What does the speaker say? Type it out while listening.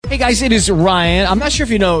Hey guys, it is Ryan. I'm not sure if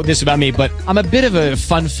you know this about me, but I'm a bit of a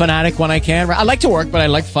fun fanatic when I can. I like to work, but I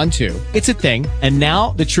like fun too. It's a thing. And now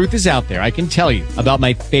the truth is out there. I can tell you about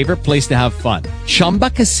my favorite place to have fun. Chumba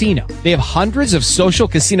Casino. They have hundreds of social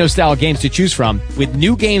casino style games to choose from with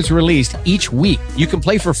new games released each week. You can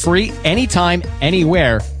play for free anytime,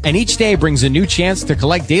 anywhere. And each day brings a new chance to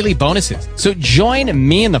collect daily bonuses. So join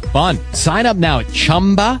me in the fun. Sign up now at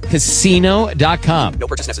ChumbaCasino.com. No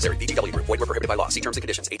purchase necessary. VGW Group. Void where prohibited by law. See terms and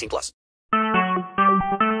conditions. 18+.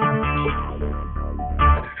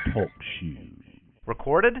 Talk shoes.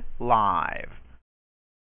 Recorded live.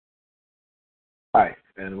 Hi,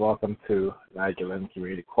 and welcome to nigeln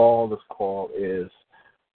Community Call. This call is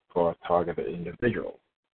for a targeted individual.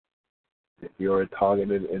 If you're a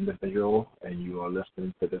targeted individual and you are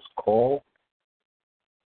listening to this call,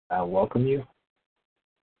 I welcome you.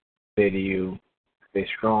 Say to you, stay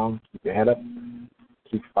strong, keep your head up,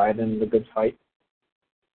 keep fighting the good fight.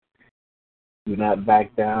 Do not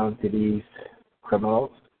back down to these criminals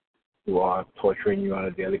who are torturing you on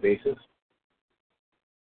a daily basis.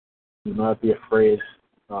 Do not be afraid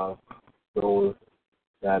of those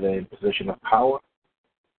that are in position of power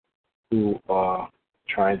who are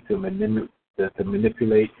trying to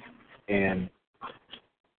manipulate and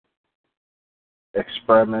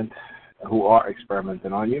experiment, who are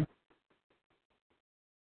experimenting on you.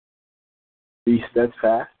 Be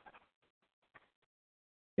steadfast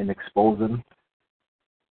in exposing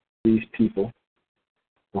these people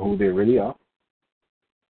for who they really are.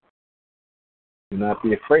 Do not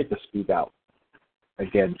be afraid to speak out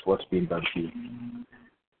against what's being done to you.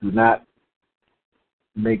 Do not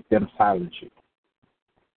make them silence you.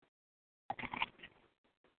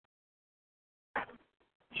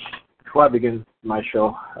 Before I begin my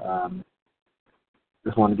show,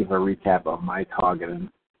 just want to give a recap of my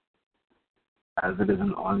targeting, as it is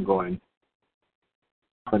an ongoing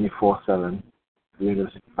 24/7,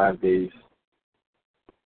 365 days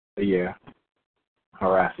a year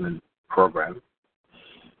harassment program.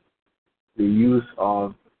 The use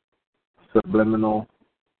of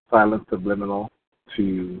silent subliminal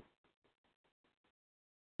to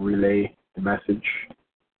relay the message.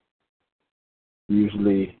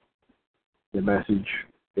 Usually the message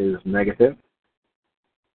is negative.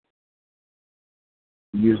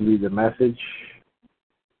 Usually the message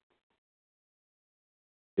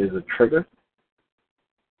is a trigger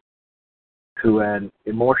to an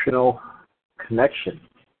emotional connection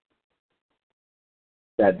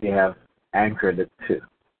that they have anchored it to.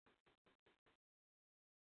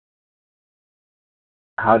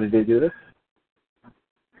 How did they do this?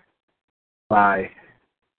 By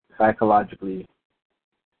psychologically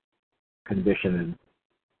conditioning,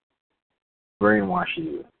 brainwashing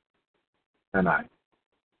you and I.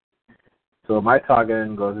 So my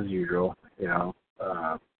targeting goes as usual,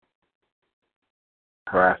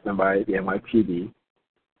 harassment by the NYPD.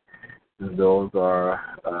 Those are,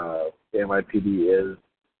 the NYPD is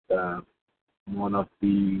one of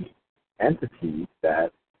the entities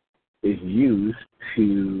that is used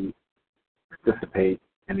to participate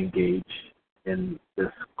and engage in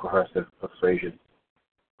this coercive persuasion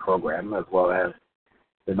program, as well as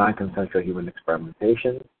the non-consensual human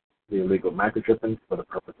experimentation, the illegal microchipping for the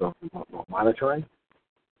purpose of remote monitoring.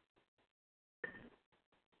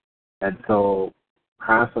 And so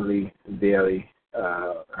constantly, daily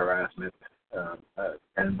harassment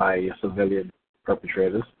and by civilian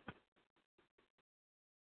perpetrators,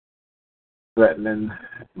 threatening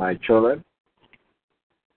my children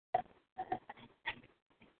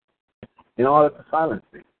in order to silence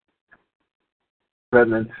me,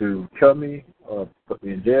 threatening to kill me or put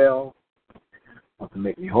me in jail or to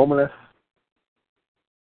make me homeless,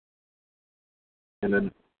 in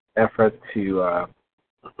an effort to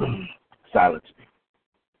silence me.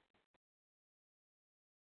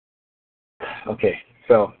 Okay,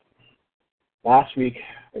 so last week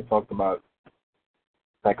I talked about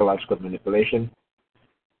psychological manipulation,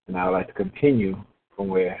 and I would like to continue from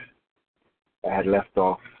where I had left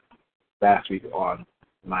off last week on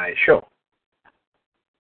my show.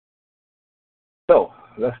 So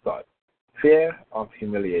let's start. Fear of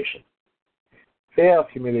humiliation. Fear of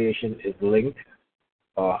humiliation is linked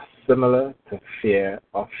or similar to fear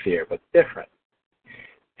of fear, but different.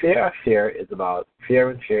 Fear of fear is about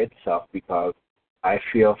fearing fear itself, because I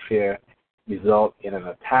feel fear result in an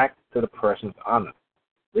attack to the person's honor,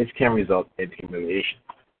 which can result in humiliation.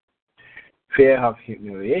 Fear of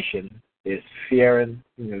humiliation is fearing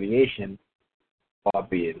humiliation or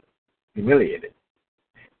being humiliated.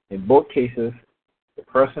 In both cases, the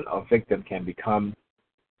person or victim can become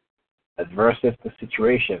adverse to the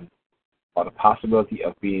situation or the possibility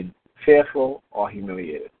of being fearful or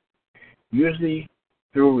humiliated. Usually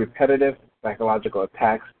through repetitive psychological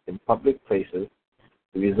attacks in public places,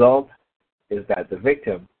 the result is that the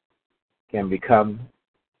victim can become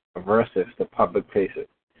aversive to public places,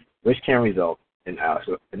 which can result in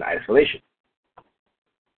isolation.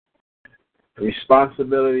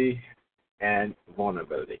 Responsibility and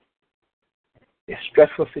vulnerability. A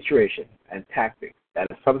stressful situation and tactic that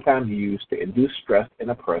is sometimes used to induce stress in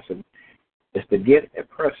a person is to give a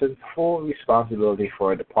person full responsibility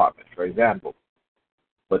for a department, for example,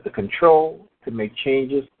 but the control to make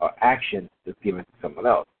changes or action is given to someone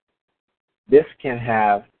else. This can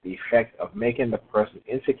have the effect of making the person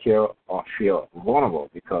insecure or feel vulnerable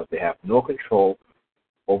because they have no control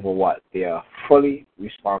over what they are fully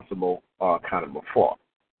responsible or accountable for.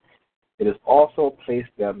 It is also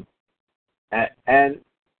placed them and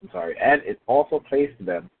it also places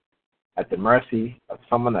them at the mercy of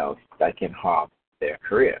someone else that can harm their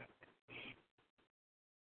career.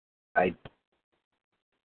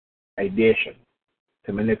 Ideation,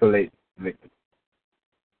 to manipulate victims.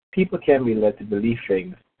 People can be led to believe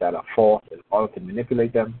things that are false in order to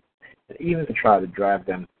manipulate them and even to try to drive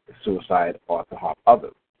them to suicide or to harm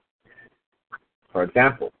others. For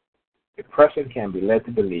example, a person can be led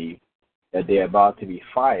to believe that they are about to be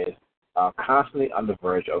fired, are constantly on the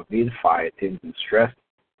verge of being fired to induce stress,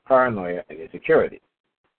 paranoia, and insecurity.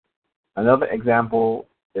 Another example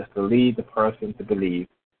is to lead the person to believe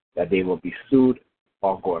that they will be sued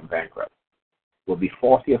or going bankrupt, will be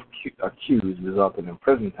falsely accused, resulting in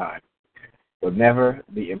prison time, will never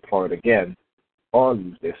be employed again, or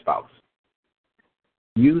lose their spouse.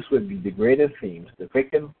 Used with the degrading themes, the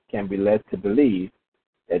victim can be led to believe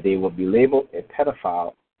that they will be labeled a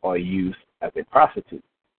pedophile or used as a prostitute,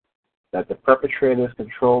 that the perpetrators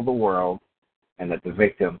control the world, and that the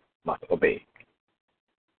victim must obey.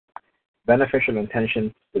 Beneficial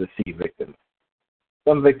intention to deceive victims.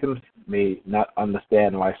 Some victims may not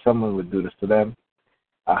understand why someone would do this to them,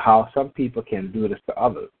 or how some people can do this to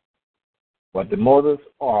others, what the motives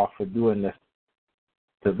are for doing this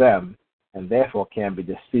to them, and therefore can be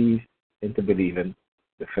deceived into believing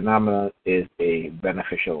the phenomenon is of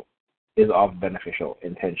beneficial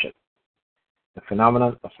intention. The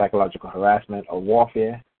phenomenon of psychological harassment or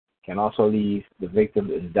warfare can also leave the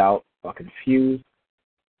victims in doubt or confused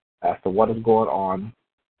as to what is going on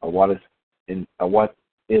or what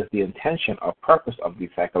is the intention or purpose of the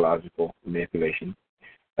psychological manipulation,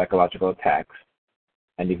 psychological attacks,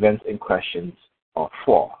 and events in questions are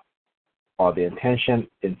for, or the intention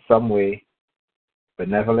in some way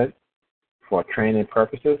benevolent for training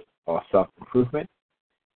purposes or self-improvement.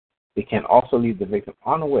 It can also leave the victim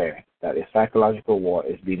unaware that a psychological war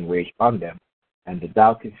is being waged on them, and the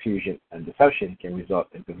doubt, confusion, and deception can result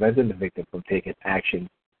in preventing the victim from taking action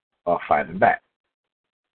or fighting back.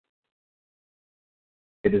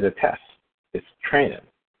 It is a test. It's training.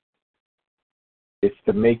 It's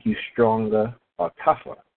to make you stronger or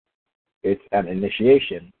tougher. It's an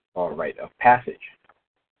initiation or rite of passage.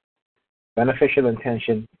 Beneficial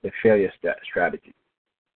intention, the failure strategy.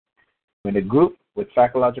 When a group with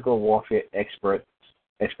psychological warfare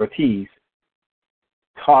expertise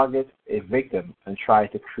targets a victim and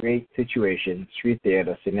tries to create situations, street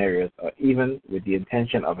theater scenarios, or even with the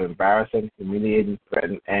intention of embarrassing, humiliating,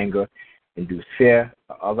 threatening, anger, induce fear,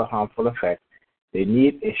 or other harmful effects, they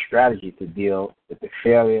need a strategy to deal with the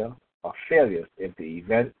failure or failures if the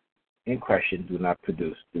event in question do not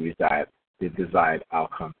produce the desired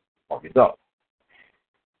outcome or result.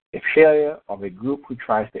 A failure of a group who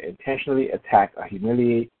tries to intentionally attack or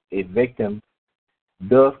humiliate a victim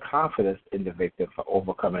builds confidence in the victim for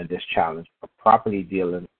overcoming this challenge of properly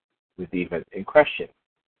dealing with the event in question.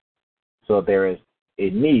 So there is a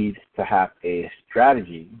need to have a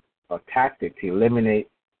strategy or tactic to eliminate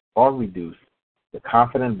or reduce the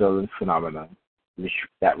confidence building phenomenon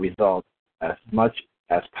that results as much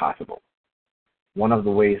as possible. One of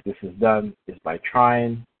the ways this is done is by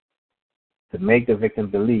trying to make the victim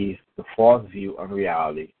believe the false view of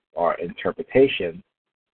reality or interpretation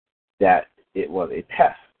that it was a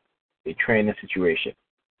test, a training situation,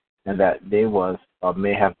 and that there was or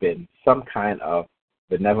may have been some kind of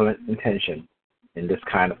benevolent intention in this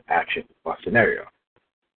kind of action or scenario.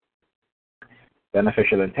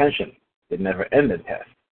 Beneficial intention, the never-ending test.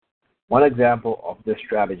 One example of this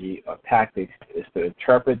strategy or tactics is to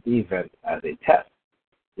interpret the event as a test.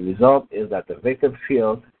 The result is that the victim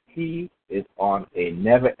feels he is on a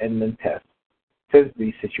never-ending test, since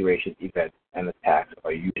these situations, events, and attacks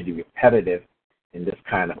are usually repetitive in this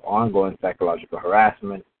kind of ongoing psychological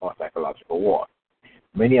harassment or psychological war.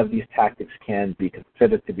 Many of these tactics can be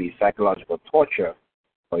considered to be psychological torture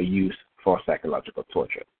or used for psychological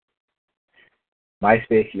torture. My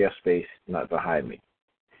space, your space, not behind me.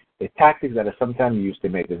 A tactic that is sometimes used to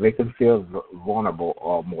make the victim feel vulnerable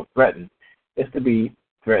or more threatened is to be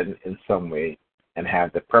threatened in some way and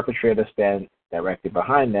have the perpetrator stand directly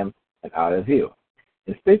behind them and out of view.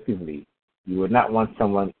 Instinctively, you would not want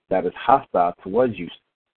someone that is hostile towards you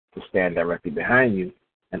to stand directly behind you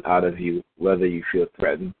and out of view, whether you feel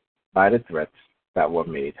threatened by the threats that were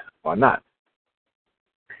made or not.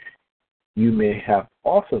 You may have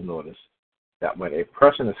also noticed that when a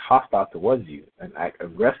person is hostile towards you and act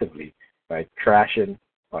aggressively by trashing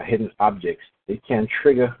or hitting objects, it can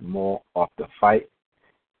trigger more of the fight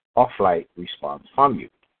or flight response from you.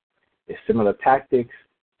 A similar tactic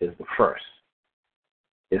is the first.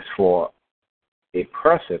 Is for a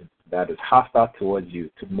person that is hostile towards you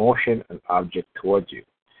to motion an object towards you,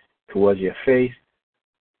 towards your face,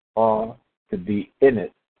 or to be in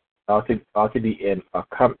it, or to be in or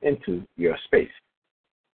come into your space.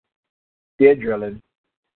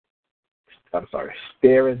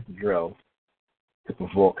 Staring drills to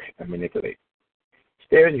provoke and manipulate.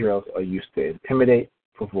 Staring drills are used to intimidate,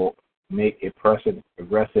 provoke, make a person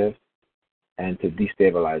aggressive, and to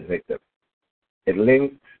destabilize victims. It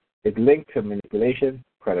linked to manipulation,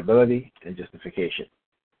 credibility, and justification.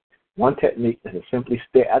 One technique is to simply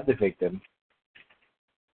stare at the victim,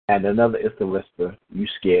 and another is to whisper, "You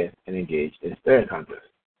scared," and engage in staring contests.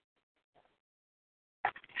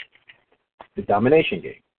 The domination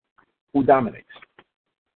game. Who dominates?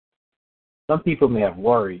 Some people may have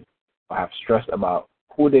worried or have stressed about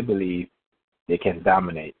who they believe they can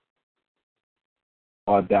dominate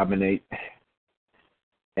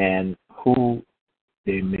and who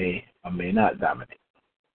they may or may not dominate.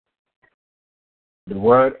 The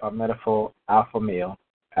word or metaphor alpha male,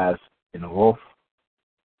 as in a wolf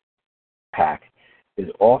pack, is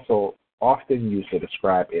also often used to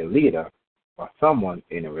describe a leader or someone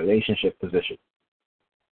in a relationship position.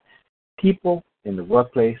 People in the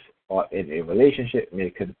workplace or in a relationship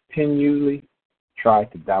may continually try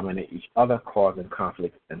to dominate each other, causing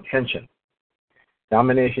conflict and tension.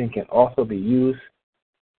 Domination can also be used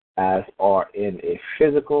as or in a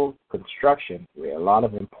physical construction where a lot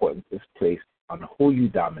of importance is placed on who you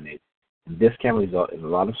dominate, and this can result in a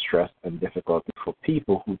lot of stress and difficulty for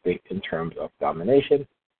people who think in terms of domination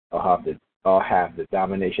or have the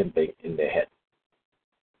domination thing in their head.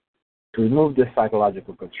 To remove this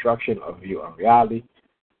psychological construction or view on reality,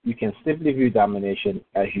 you can simply view domination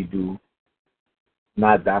as you do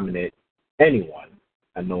not dominate anyone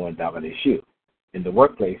and no one dominates you. In the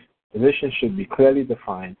workplace, positions should be clearly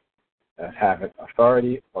defined as having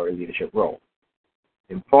authority or a leadership role.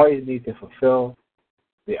 Employees need to fulfill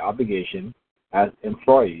their obligation as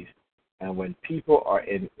employees, and when people are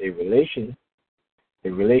in a relationship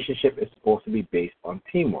is supposed to be based on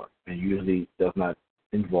teamwork and usually does not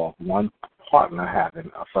involve one partner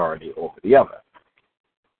having authority over the other.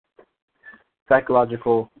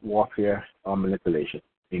 Psychological warfare or manipulation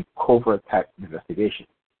in covert attack investigation.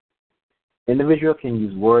 Individuals can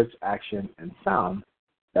use words, action, and sound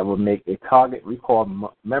that will make a target recall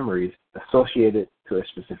memories associated to a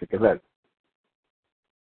specific event.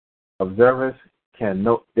 Observers can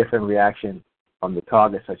note different reactions from the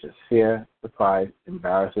target, such as fear, surprise,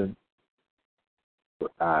 embarrassment,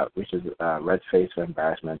 which is red face for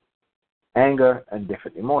embarrassment, anger, and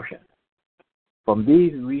different emotions. From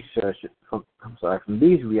these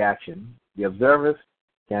reactions, the observers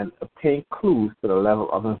can obtain clues to the level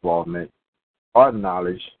of involvement or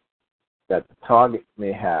knowledge that the target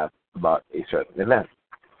may have about a certain event.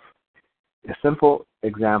 A simple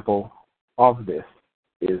example of this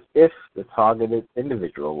is if the targeted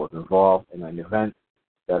individual was involved in an event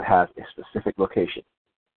that has a specific location.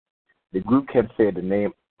 The group can say the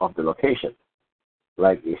name of the location,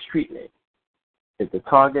 like a street name. If the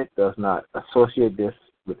target does not associate this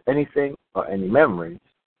with anything or any memories,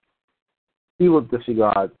 he will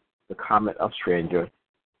disregard the comment of stranger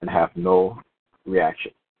and have no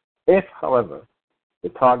reaction. If, however, the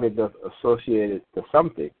target does associate it to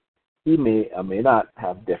something, he may or may not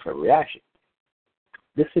have different reactions.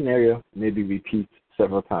 This scenario may be repeated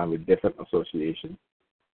several times with different association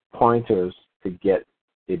pointers to get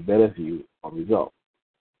a better view or result,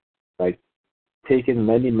 like taking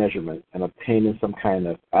many measurements and obtaining some kind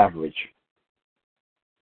of average,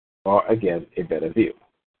 or again, a better view.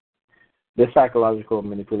 This psychological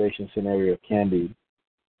manipulation scenario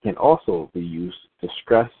can also be used to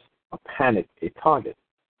stress or panic a target,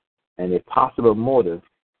 and a possible motive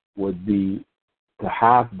would be to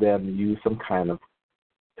have them use some kind of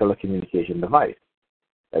telecommunication device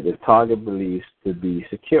that the target believes to be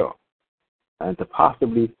secure, and to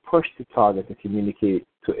possibly push the target to communicate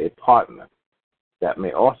to a partner that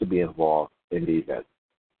may also be involved in the event,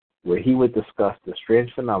 where he would discuss the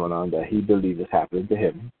strange phenomenon that he believes is happening to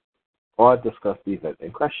him, or discuss the event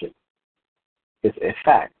in question. It's a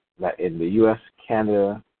fact that in the US,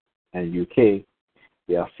 Canada, and UK,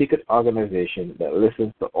 there are secret organizations that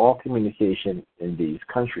listen to all communication in these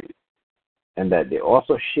countries, and that they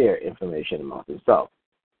also share information among themselves.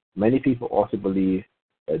 Many people also believe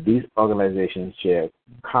that these organizations share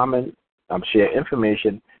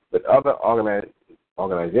information with other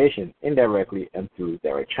organizations indirectly and through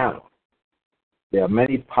direct channels. There are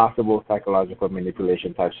many possible psychological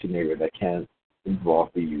manipulation type scenarios that can involve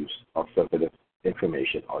the use of sensitive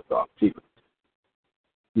information or dark secrets.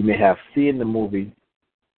 You may have seen the movie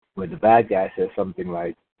where the bad guy says something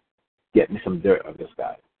like, "Get me some dirt on this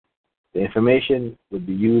guy." The information would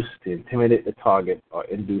be used to intimidate the target or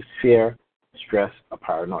induce fear, stress, or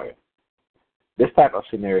paranoia. This type of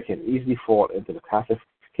scenario can easily fall into the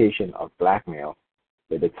classification of blackmail,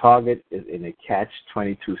 where the target is in a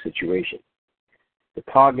catch-22 situation. The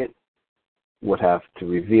target would have to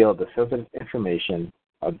reveal the sensitive information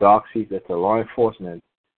or dark secret to law enforcement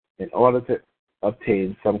in order to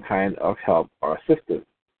obtain some kind of help or assistance.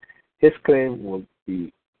 His claim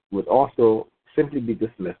would also simply be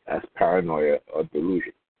dismissed as paranoia or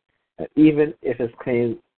delusion. And even if his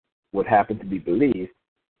claim would happen to be believed,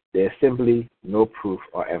 there is simply no proof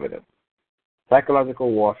or evidence.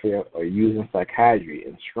 Psychological warfare or using psychiatry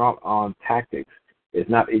and strong-arm tactics is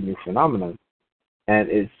not a new phenomenon, and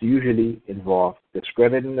it's usually involved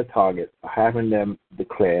discrediting the target or having them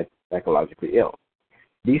declared psychologically ill.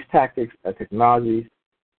 These tactics and technologies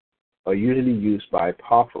are usually used by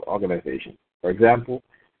powerful organizations. For example,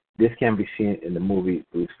 this can be seen in the movie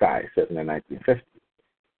Blue Sky, set in the 1950s,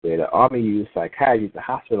 where the Army used psychiatry to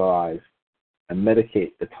hospitalize and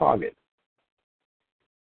medicate the target.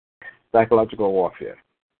 Psychological warfare.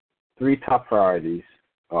 3 top priorities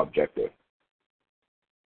or objectives: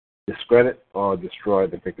 discredit or destroy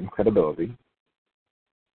the victim's credibility,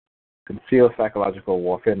 conceal psychological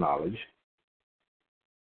warfare knowledge,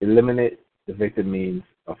 eliminate the victim means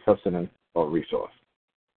of subsistence or resource.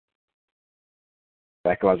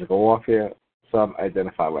 Psychological warfare, some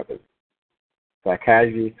identify weapons.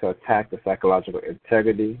 Psychiatry to attack the psychological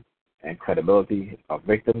integrity and credibility of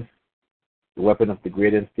victims. The weapon of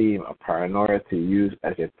degrading theme of paranoia to use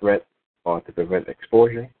as a threat or to prevent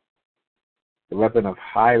exposure. The weapon of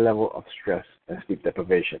high level of stress and sleep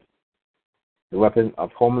deprivation. The weapon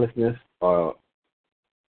of homelessness or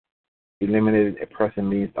eliminating a person's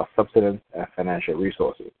means of subsistence and financial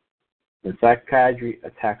resources. When psychiatry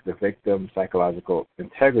attacks the victim's psychological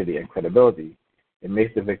integrity and credibility, it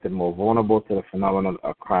makes the victim more vulnerable to the phenomenon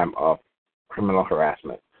of crime of criminal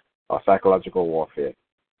harassment or psychological warfare,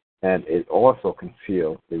 and it also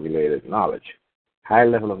conceals the related knowledge. High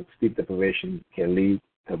level of sleep deprivation can lead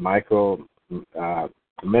to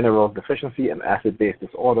mineral deficiency and acid-base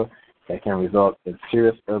disorder that can result in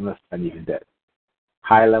serious illness and even death.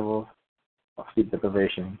 High levels of sleep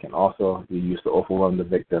deprivation can also be used to overwhelm the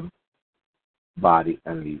victim's body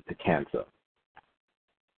and lead to cancer.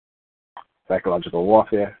 Psychological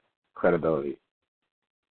warfare, credibility.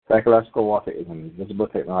 Psychological warfare is an invisible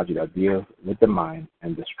technology that deals with the mind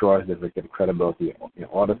and destroys the victim's credibility in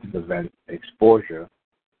order to prevent exposure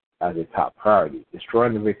as a top priority.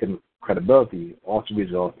 Destroying the victim's credibility also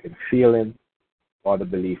results in feeling or the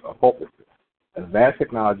belief of hopelessness. Advanced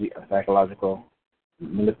technology and psychological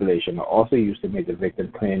manipulation are also used to make the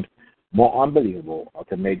victim's claims more unbelievable or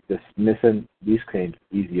to make dismissing these claims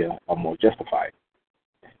easier or more justified.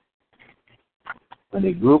 When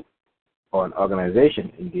a group or an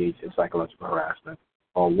organization engage in psychological harassment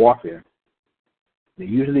or warfare, they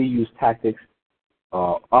usually use tactics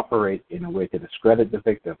or operate in a way to discredit the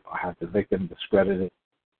victim or have the victim discredited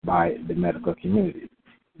by the medical community,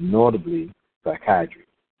 notably psychiatry.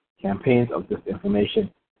 Campaigns of disinformation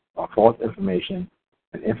or false information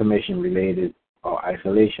and information related or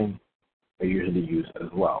isolation are usually used as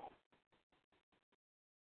well.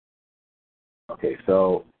 Okay,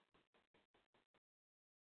 so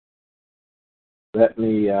let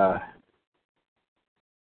me, I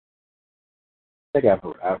think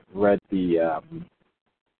I've read the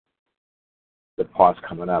parts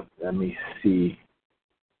coming up. Let me see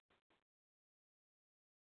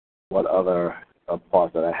what other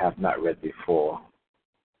parts that I have not read before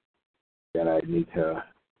that I need to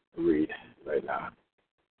read right now.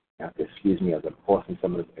 You have to excuse me as I'm posting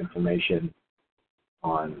some of this information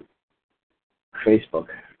on Facebook.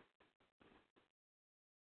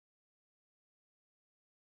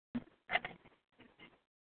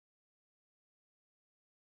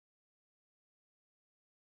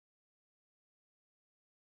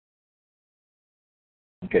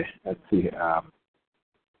 Okay, let's see.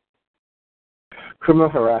 Criminal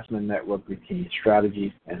harassment network routine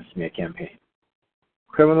strategies and smear campaign.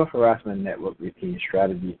 Criminal harassment network routine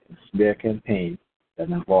strategies and smear campaign that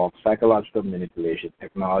involve psychological manipulation,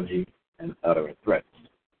 technology, and other threats.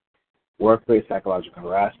 Workplace psychological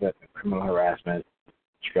harassment and criminal harassment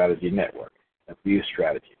strategy network. Abuse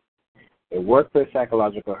strategy. A workplace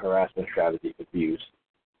psychological harassment strategy abuse.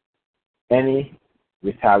 Any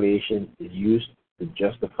retaliation is used to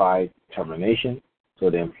justify termination,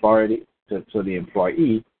 so the employee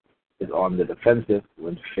is on the defensive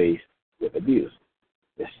when faced with abuse.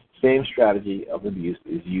 The same strategy of abuse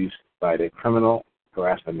is used by the criminal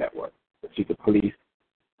harassment network, the secret police,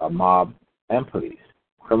 a mob, and police.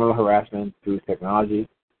 Criminal harassment through technology,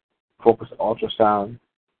 focused ultrasound,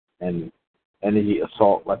 and energy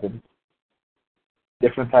assault weapons.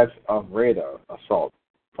 Different types of radar assault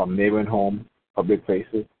from neighboring homes, public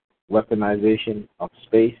places, weaponization of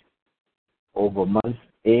space over months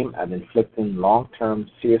aimed at inflicting long-term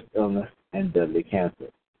serious illness and deadly cancer.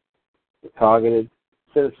 The targeted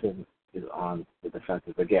citizen is on the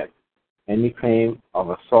defensive again. Any claim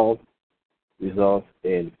of assault results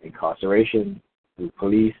in incarceration through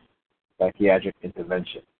police psychiatric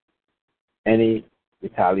intervention. Any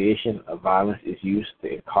retaliation of violence is used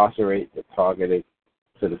to incarcerate the targeted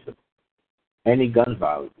citizen. Any gun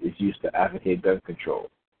violence is used to advocate gun control.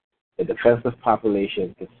 A defenseless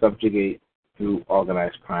population is subjugate through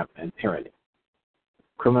organized crime and tyranny.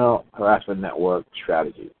 Criminal harassment network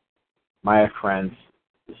strategy. Maya Franz,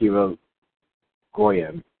 Hero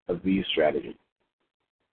Goyen abuse strategy.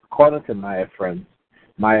 According to Maya Franz,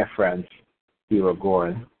 Hero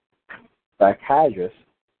Goyen, psychiatrists,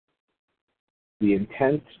 the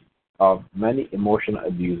intent of many emotional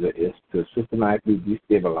abusers is to systematically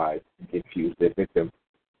destabilize and confuse their victim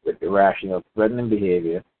with irrational, threatening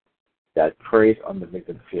behavior that preys on the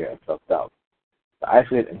victim's fear and self-doubt, to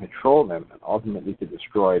isolate and control them, and ultimately to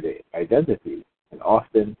destroy their identity. And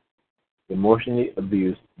often, emotionally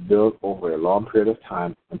abuse builds over a long period of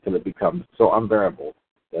time until it becomes so unbearable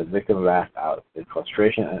that the victim lashes out in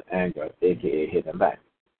frustration and anger, aka hitting back,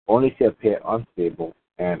 only to appear unstable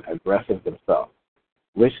and aggressive themselves,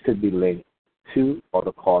 which could be linked to or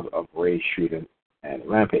the cause of rage, shooting, and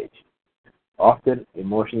rampage. Often,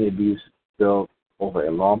 emotional abuse builds over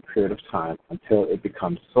a long period of time until it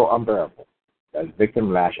becomes so unbearable that the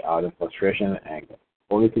victim lashes out in frustration and anger,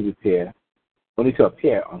 only to appear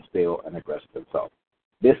unstable and aggressive themselves.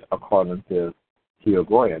 This, according to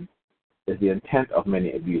Goyen, is the intent of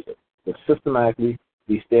many abusers, to systematically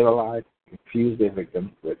destabilize and confuse their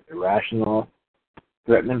victims with irrational,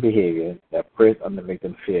 threatening behavior that preys on the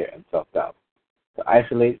victim's fear and self-doubt, to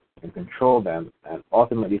isolate and control them, and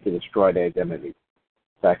ultimately to destroy their identity.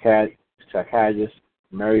 Psychiatrist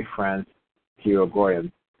Mary Franz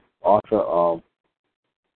Goyen, author of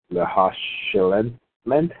Le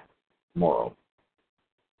Harcèlement Moral.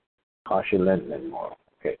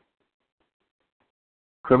 Okay.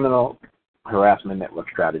 Criminal harassment network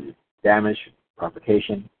strategy. Damage,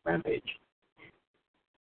 provocation, rampage.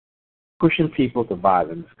 Pushing people to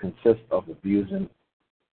violence consists of abusing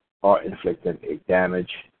or inflicting a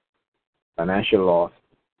damage, financial loss,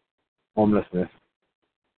 homelessness,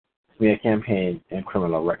 smear campaign, and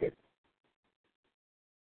criminal record.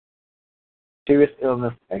 Serious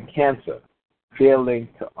illness and cancer, failing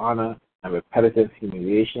to honor and repetitive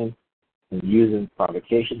humiliation, and using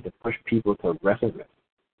provocation to push people to aggressiveness,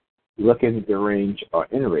 looking deranged or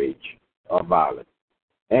enraged or violent.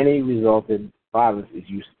 Any resultant violence is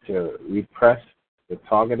used to repress the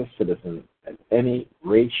targeted citizen, and any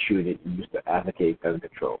rage shooting is used to advocate gun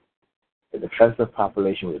control. The defensive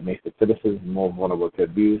population which makes the citizens more vulnerable to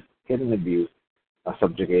abuse, hidden abuse, or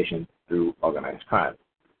subjugation through organized crime.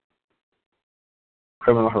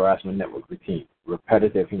 Criminal harassment network routine,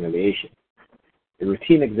 repetitive humiliation. A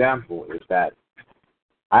routine example is that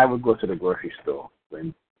I would go to the grocery store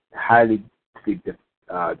when highly sleep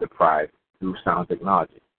deprived through sound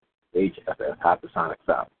technology, HFS, hypersonic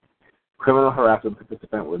sound. Criminal harassment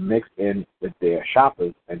participants would mix in with their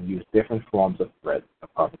shoppers and use different forms of threats or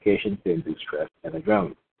provocation to induce stress and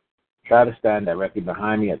adrenaline. Try to stand directly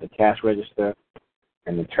behind me at the cash register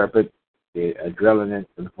and interpret the adrenaline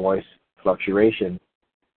and voice fluctuation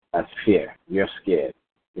as fear. You're scared,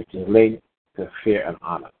 which is linked to fear and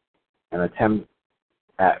honor, an attempt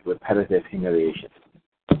at repetitive humiliation.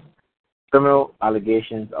 Criminal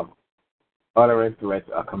allegations of uttering threats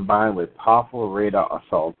are combined with powerful radar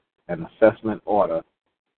assault and assessment order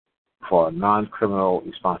for non-criminal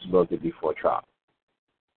responsibility before trial.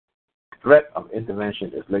 Threat of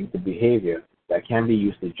intervention is linked to behavior that can be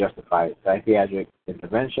used to justify psychiatric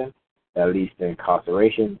intervention that leads to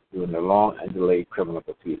incarceration during the long and delayed criminal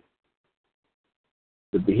proceedings.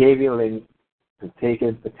 The behavior linked to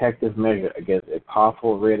taking protective measure against a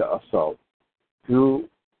powerful radar assault through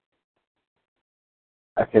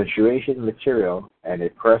accentuation material and a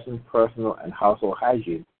person's personal and household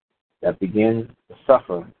hygiene that begins to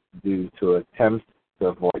suffer due to attempts to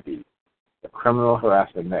avoid these. The criminal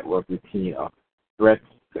harassment network routine of threats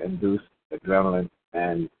to induce adrenaline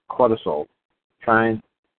and cortisol, trying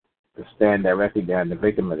to stand directly behind the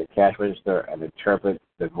victim of the cash register and interpret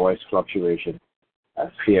the voice fluctuation as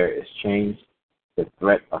fear is changed to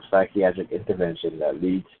threat of psychiatric intervention that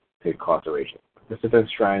leads to incarceration.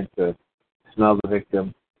 Participants trying to smell the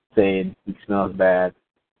victim, saying he smells bad,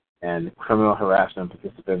 and criminal harassment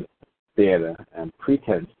participant theater and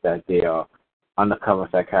pretense that they are undercover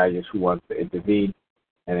psychiatrists who want to intervene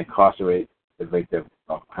and incarcerate the victim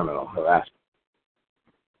of criminal harassment.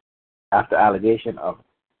 After allegation of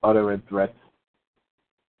uttering threats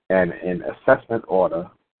and an assessment order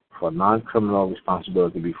for non-criminal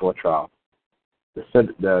responsibility before trial,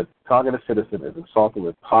 the targeted citizen is assaulted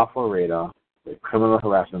with powerful radar, with criminal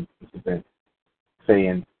harassment participant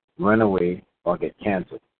saying run away or get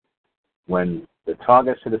canceled. When the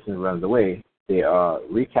target citizen runs away, they are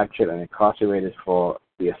recaptured and incarcerated for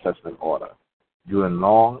the assessment order. During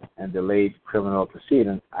long and delayed criminal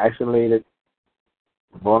proceedings, isolated,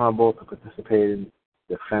 vulnerable to participating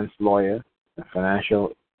defense lawyer and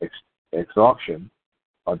financial exhaustion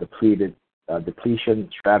or depletion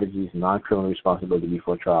strategies, non-criminal responsibility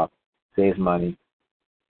before trial saves money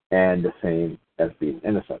and the same as being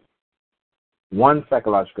innocent. One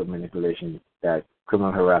psychological manipulation that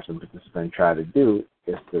criminal harassment participants try to do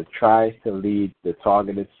is to try to lead the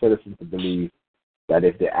targeted citizen to believe that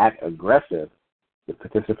if they act aggressive, the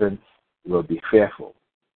participants will be fearful,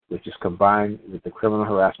 which is combined with the criminal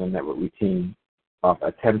harassment network routine of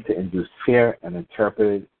attempt to induce fear and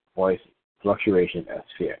interpreted voice fluctuation as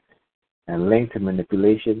fear, and linked to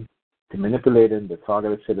manipulating the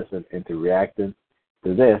targeted citizen into reacting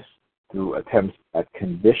to this through attempts at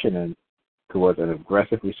conditioning towards an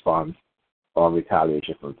aggressive response or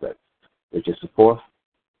retaliation from threats, which is supposed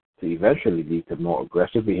to eventually lead to more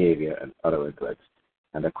aggressive behavior and uttering threats.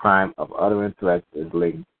 And the crime of uttering threats is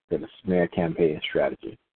linked to the smear campaign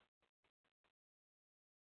strategy.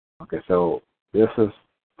 Okay, so this is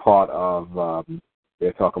part of,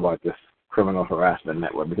 they talk about this criminal harassment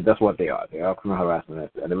network, because that's what they are. They are criminal harassment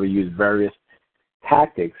network. And they will use various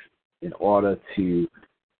tactics in order to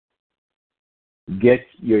get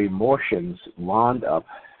your emotions wound up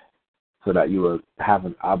so that you will have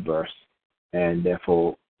an outburst and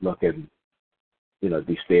therefore looking,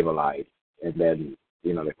 destabilized. And then,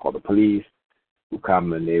 they call the police who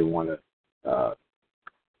come and they want to,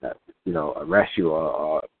 arrest you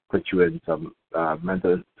or put you in some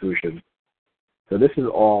mental institution. So this is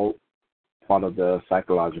all part of the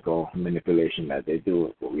psychological manipulation that they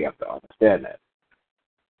do, but we have to understand that.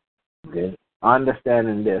 Okay?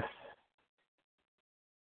 Understanding this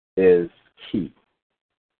is key.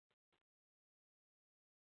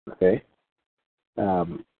 Okay?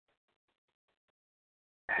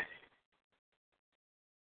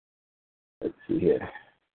 Let's see here.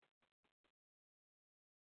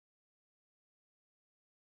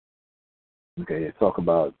 Okay, talk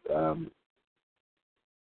about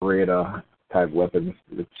radar type weapons,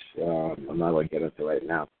 which I'm not going to get into right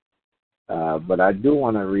now. But I do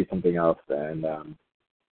want to read something else, and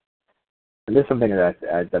this is something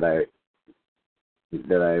that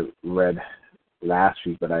I read last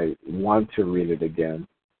week, but I want to read it again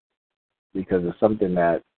because it's something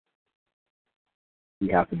that we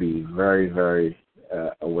have to be very, very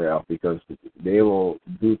aware of, because they will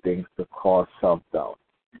do things to cause self-doubt,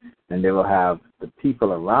 and they will have the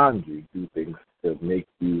people around you do things to make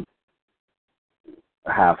you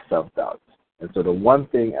have self-doubt. And so the one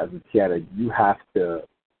thing as a TI you have to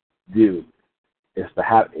do is to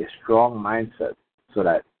have a strong mindset so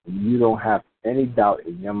that you don't have any doubt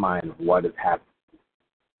in your mind of what is happening.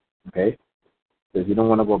 Okay? Because you don't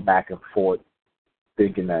want to go back and forth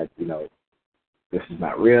thinking that, this is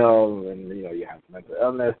not real, and you have mental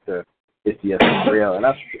illness, or it's yes, it's real. And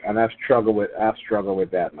I've struggled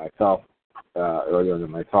with that myself early on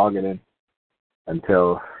in my targeting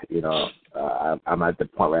until I'm at the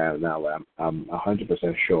point where I am now, where I'm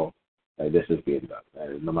 100% sure that this is being done.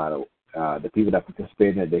 And no matter the people that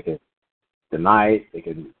participate in it, they can deny it, they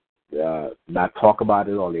can not talk about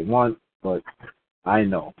it all they want, but I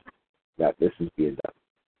know that this is being done.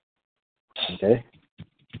 Okay?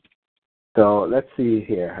 So let's see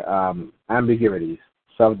here. Ambiguities,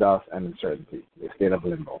 self-doubt, and uncertainty, the state of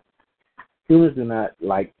limbo. Humans do not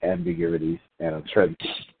like ambiguities and uncertainty.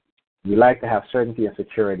 We like to have certainty and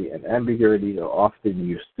security, and ambiguities are often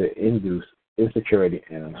used to induce insecurity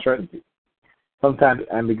and uncertainty. Sometimes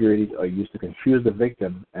ambiguities are used to confuse the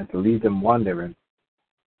victim and to leave them wondering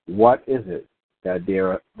what is it that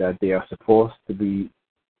they are supposed to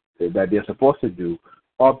do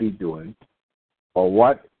or be doing, or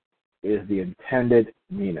what is the intended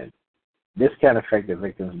meaning. This can affect the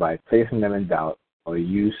victims by placing them in doubt or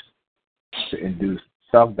used to induce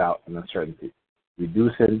self-doubt and uncertainty,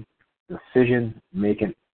 reducing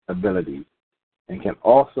decision-making abilities, and can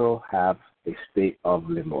also have a state of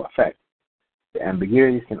limbo effect. The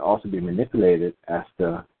ambiguities can also be manipulated as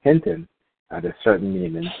to hinting at a certain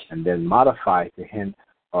meaning and then modified to hint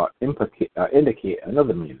or indicate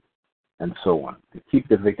another meaning, and so on, to keep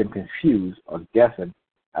the victim confused or guessing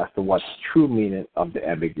as to what the true meaning of the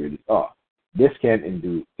ambiguities are. This can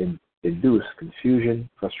induce confusion,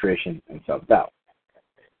 frustration, and self-doubt.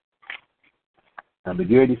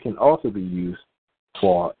 Ambiguities can also be used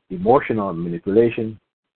for emotional manipulation,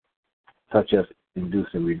 such as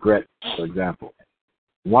inducing regret, for example.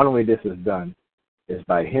 One way this is done is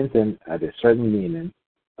by hinting at a certain meaning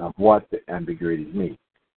of what the ambiguities mean,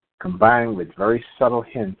 combined with very subtle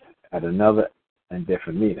hints at another and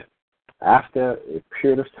different meaning. After a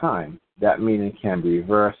period of time, that meaning can be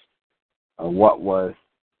reversed, or what was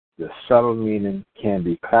the subtle meaning can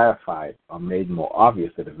be clarified or made more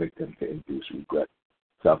obvious to the victim to induce regret,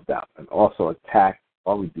 self-doubt, and also attack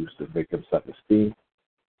or reduce the victim's self-esteem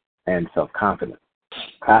and self-confidence.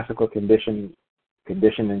 Classical conditioning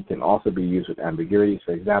can also be used with ambiguities.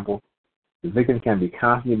 For example, the victim can be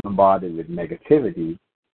constantly bombarded with negativity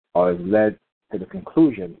or is led to the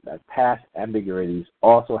conclusion that past ambiguities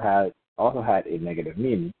also had a negative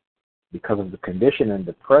meaning. Because of the conditioning,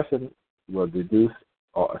 the person will deduce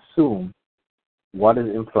or assume what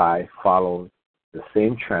is implied follows the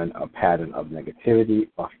same trend or pattern of negativity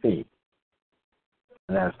or theme.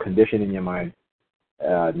 And that's conditioning your mind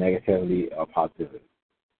negatively or positively.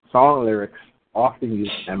 Song lyrics often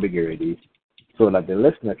use ambiguities so that the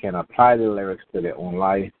listener can apply the lyrics to their own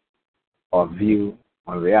life or view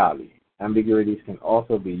on reality. Ambiguities can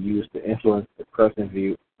also be used to influence the person's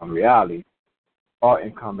view on reality or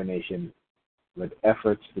in combination with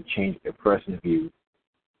efforts to change a person's view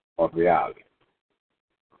of reality.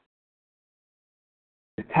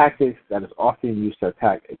 The tactics that is often used to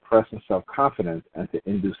attack a person's self-confidence and to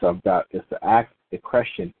induce self-doubt is to ask a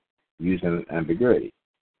question using an ambiguity.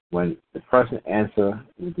 When the person answers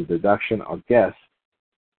with a deduction or guess,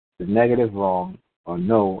 the negative, wrong, or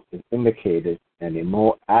no is indicated, and a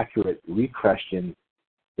more accurate re-question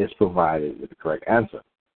is provided with the correct answer.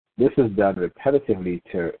 This is done repetitively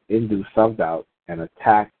to induce self-doubt and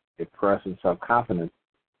attack a person's self-confidence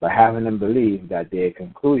by having them believe that their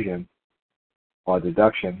conclusion or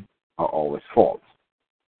deduction are always false.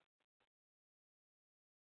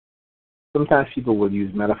 Sometimes people will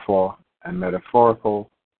use metaphor and metaphorical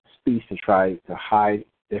speech to try to hide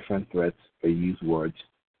different threats or use words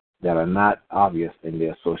that are not obvious in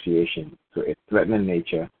their association to a threatening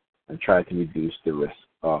nature and try to reduce the risk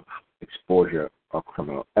of exposure of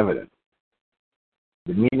criminal evidence.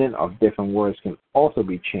 The meaning of different words can also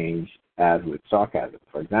be changed, as with sarcasm.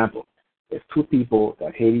 For example, if two people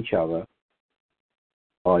that hate each other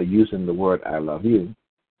are using the word I love you,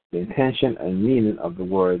 the intention and meaning of the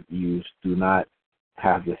word used do not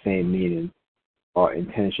have the same meaning or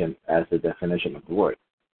intention as the definition of the word.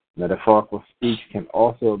 Metaphorical speech can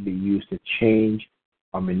also be used to change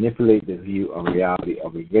or manipulate the view of reality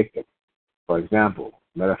of a victim. For example,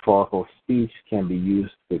 metaphorical speech can be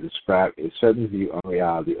used to describe a certain view of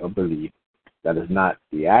reality or belief that is not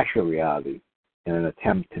the actual reality in an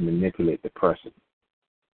attempt to manipulate the person.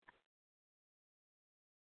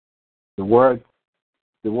 The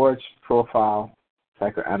words profile,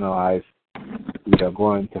 psychoanalyze, we are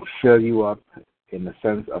going to fill you up in the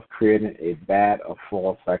sense of creating a bad or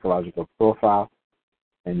false psychological profile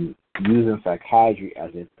and using psychiatry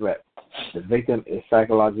as a threat. The victim is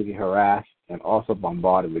psychologically harassed and also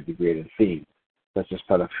bombarded with degrading themes, such as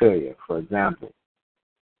pedophilia, for example,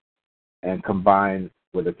 and combined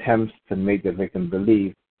with attempts to make the victim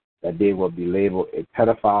believe that they will be labeled a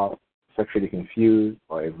pedophile, sexually confused,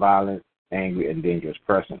 or a violent, angry, and dangerous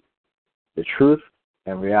person. The truth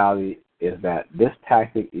and reality is that this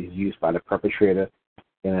tactic is used by the perpetrator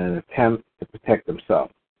in an attempt to protect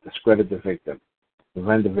themselves, discredit the victim,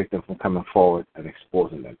 prevent the victim from coming forward and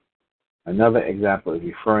exposing them. Another example is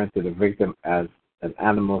referring to the victim as an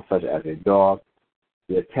animal such as a dog.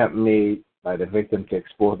 The attempt made by the victim to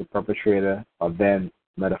expose the perpetrator are then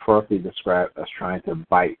metaphorically described as trying to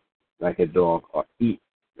bite like a dog or eat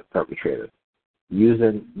the perpetrator.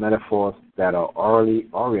 using metaphors that are orally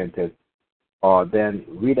oriented are then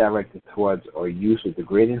redirected towards or used with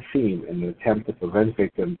degrading theme in an attempt to prevent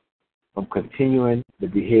victims from continuing the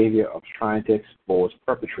behavior of trying to expose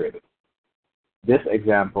perpetrators. This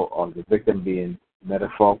example of the victim being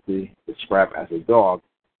metaphorically described as a dog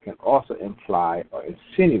can also imply or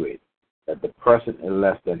insinuate that the person is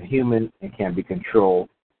less than human and can be controlled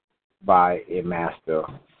by a master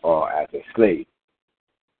or as a slave.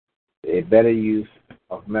 A better use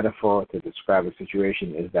of metaphor to describe a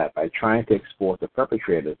situation is that by trying to expose the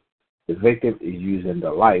perpetrators, the victim is using the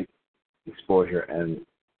light, exposure, and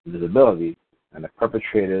visibility, and the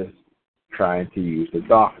perpetrators trying to use the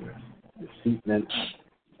darkness,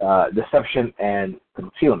 deception, and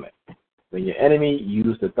concealment. When your enemy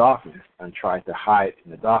uses the darkness and tries to hide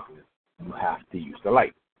in the darkness, you have to use the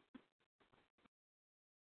light.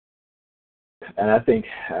 And I think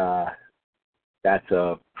that's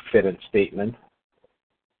a fitting statement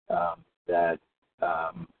that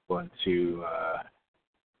I'm going to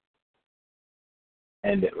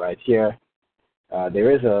end it right here.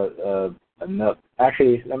 There is another.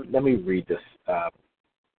 Actually, let me read this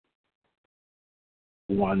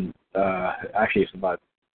one. Actually, it's about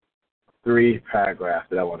 3 paragraphs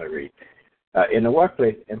that I want to read. In the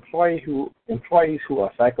workplace, employees who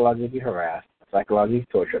are psychologically harassed, psychologically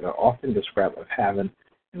tortured, are often described as having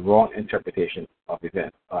a wrong interpretation of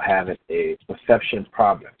events or having a perception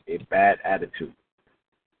problem, a bad attitude,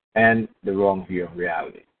 and the wrong view of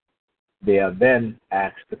reality. They are then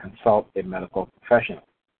asked to consult a medical professional,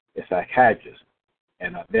 a psychiatrist,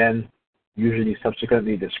 and are then usually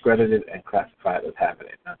subsequently discredited and classified as having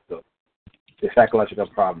a psychological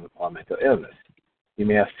problem or mental illness. You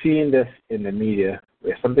may have seen this in the media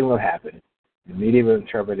where something will happen. The media will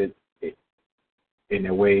interpret it in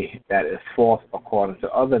a way that is false according to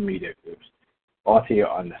other media groups or to your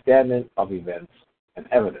understanding of events and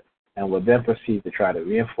evidence, and will then proceed to try to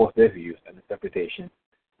reinforce their views and interpretation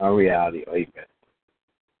on reality or events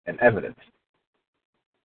and evidence.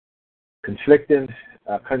 Conflicting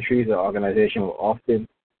countries or organizations will often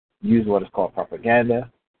use what is called propaganda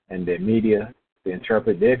and their media to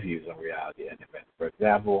interpret their views on reality and events. For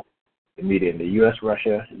example, the media in the U.S.,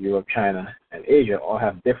 Russia, Europe, China, and Asia all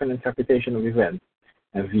have different interpretations of events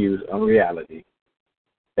and views on reality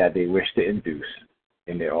that they wish to induce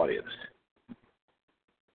in their audience.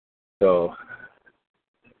 So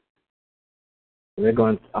I'm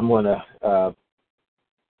going to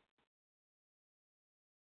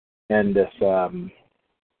end this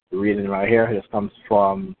reading right here. This comes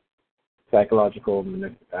from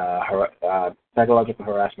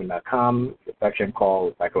psychologicalharassment.com, the section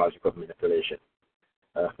called Psychological Manipulation.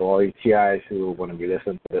 For all you TIs who want to be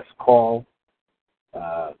listening to this call,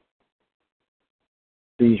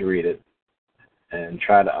 please read it and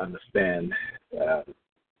try to understand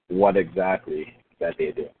what exactly that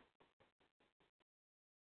they do.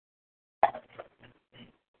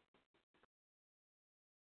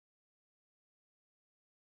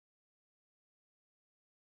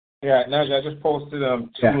 Yeah, Nigel, I just posted 2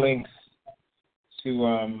 links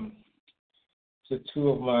to 2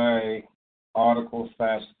 of my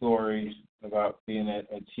articles/stories about being a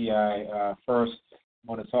TI. First, I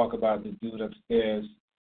want to talk about the dude upstairs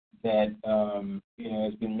that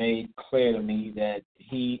has been made clear to me that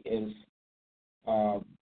he is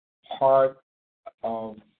part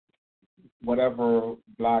of whatever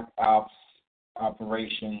Black Ops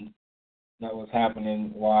operation that was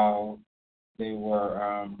happening while they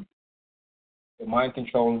were mind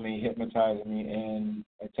controlling me, hypnotizing me, and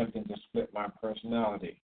attempting to split my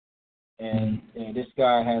personality. And this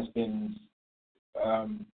guy has been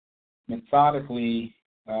methodically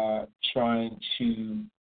trying to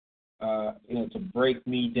break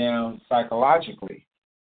me down psychologically.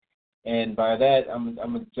 And by that, I'm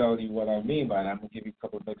going to tell you what I mean by that. I'm going to give you a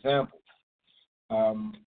couple of examples.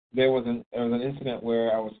 There was an incident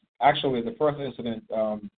where I was actually the first incident.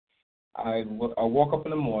 I woke up in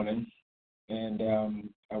the morning and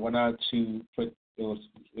I went out to put. It was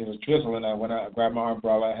drizzling. I went out, grabbed my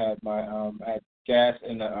umbrella. I had I had gas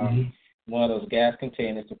in one of those gas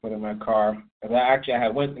containers to put in my car. And I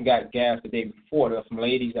went and got gas the day before. There were some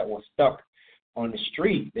ladies that were stuck on the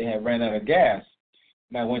street. They had ran out of gas,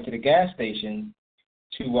 and I went to the gas station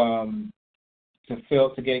to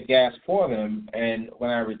get gas for them. And when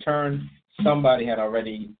I returned, somebody had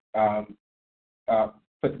already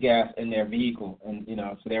put the gas in their vehicle, and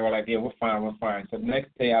so they were like, "Yeah, we're fine." So the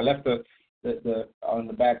next day, I left the on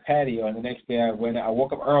the back patio, and the next day I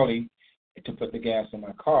woke up early to put the gas in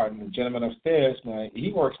my car. And the gentleman upstairs,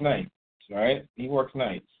 he works nights, right? He works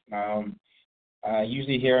nights. I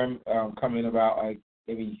usually hear him coming about like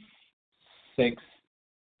maybe 6,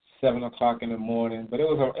 7 o'clock in the morning, but it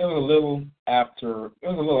was a little after. It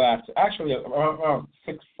was a little after. Actually, around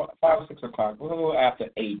 5, 6 o'clock. It was a little after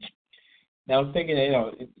 8. Now I'm thinking,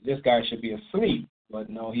 this guy should be asleep, but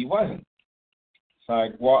no, he wasn't. So I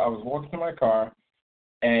was walking to my car,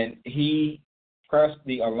 and he pressed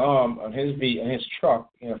the alarm on his truck,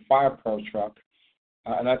 Fire Pro truck,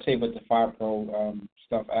 and I'll tell you about the Fire Pro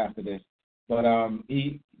stuff after this. But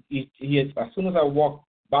he had, as soon as I walked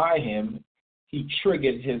by him, he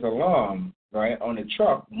triggered his alarm, right, on the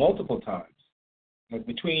truck multiple times, like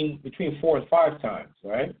between 4 and 5 times,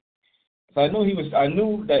 right? So I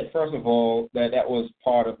knew that first of all that was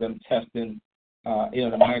part of them testing,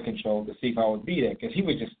 the mind control to see if I would be there, because he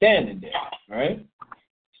was just standing there, right?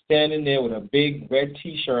 Standing there with a big red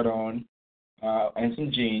T-shirt on and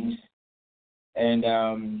some jeans, and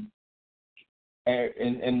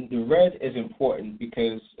the red is important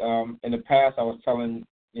because in the past I was telling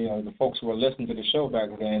the folks who were listening to the show back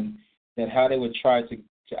then that how they would try to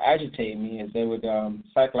agitate me is they would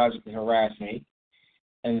psychologically harass me,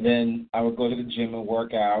 and then I would go to the gym and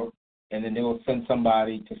work out, and then they would send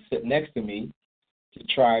somebody to sit next to me to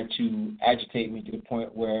try to agitate me to the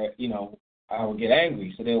point where I would get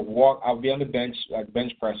angry. So they would walk. I would be on the bench, like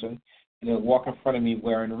bench pressing, and they would walk in front of me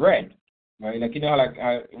wearing red, right? Like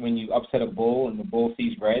how when you upset a bull and the bull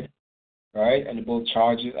sees red, right, and the bull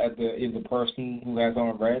charges at the person who has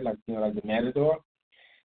on red, like like the matador.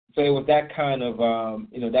 So it was that kind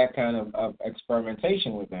of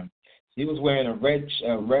experimentation with them. So he was wearing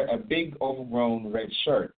a big overgrown red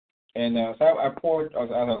shirt, and so I poured as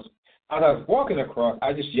I was walking across.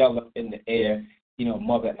 I just yelled up in the air,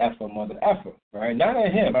 mother effer, right? Not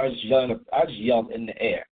at him. I just yelled in the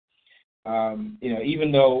air.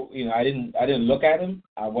 Even though I didn't look at him.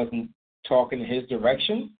 I wasn't talking in his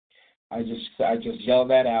direction. I just yelled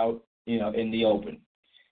that out, in the open.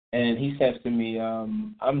 And he says to me,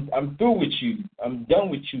 I'm through with you. I'm done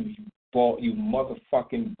with you, you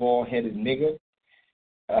motherfucking bald-headed nigga.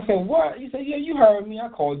 And I said, what? He said, yeah, you heard me. I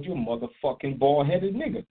called you a motherfucking bald-headed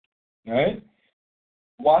nigga. All right?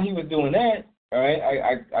 While he was doing that, all right,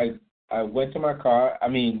 I went to my car. I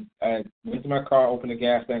went to my car, opened the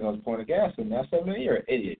gas tank. I was pouring the gas in. I said, man, you're an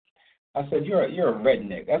idiot. I said, you're a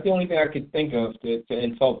redneck. That's the only thing I could think of to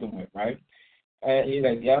insult him with, right? And he's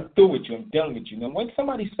like, yeah, I'm through with you. I'm done with you. Now, when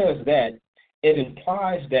somebody says that, it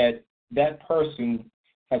implies that that person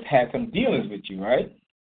has had some dealings with you, right?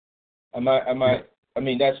 That's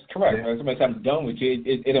correct. Yeah. Right? Somebody says, I'm done with you.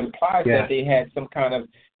 It implies that they had some kind of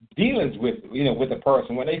dealings with the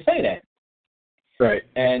person when they say that. Right.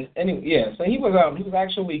 And anyway, yeah. So he was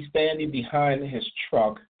actually standing behind his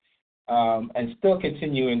truck, and still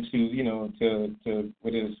continuing to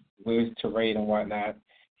with his tirade and whatnot.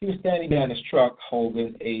 He was standing behind his truck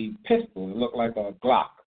holding a pistol. It looked like a Glock,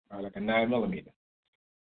 or like a 9mm,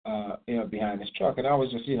 behind his truck. And I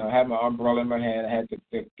was just, I had my umbrella in my hand. I had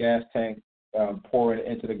the gas tank, pouring it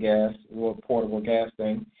into the gas, a little portable gas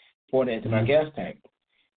thing, pouring it into my gas tank.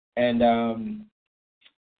 And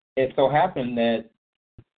it so happened that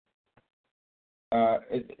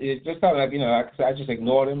it just kind of like, I just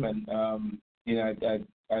ignored him, and I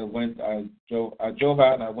drove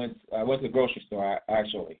out, and I went to the grocery store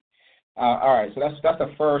actually. All right, so that's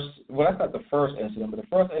the first. Well, that's not the first incident, but the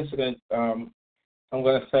first incident I'm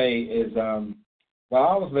going to say is while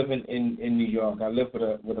I was living in New York, I lived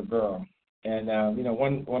with a girl, and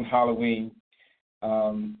one Halloween,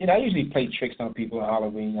 I usually play tricks on people on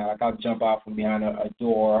Halloween. Like I'll jump out from behind a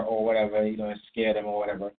door or whatever, and scare them or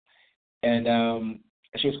whatever. And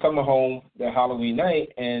she was coming home that Halloween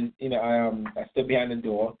night, and I stood behind the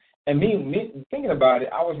door. And me thinking about it,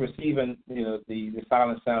 I was receiving the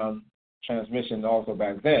silent sound transmission also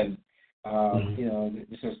back then.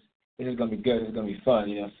 This is gonna be good. This is gonna be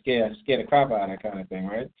fun. Scare the crap out of that kind of thing,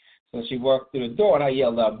 right? So she walked through the door, and I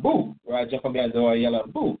yelled out "boo!" Right? I jumped on behind the door, I yelled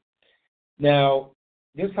out "boo!" Now,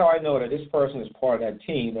 this is how I know that this person is part of that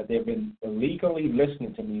team, that they've been illegally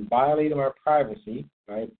listening to me, violating my privacy,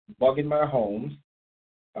 right, bugging my homes.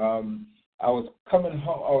 I was coming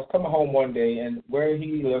home one day, and where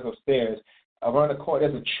he lives upstairs, around the corner,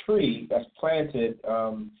 there's a tree that's planted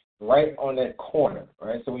right on that corner,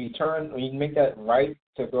 right? So when you make that right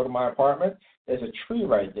to go to my apartment, there's a tree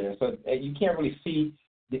right there. So you can't really see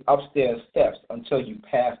the upstairs steps until you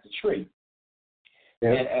pass the tree.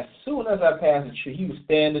 Yeah. And as soon as I passed the tree, he was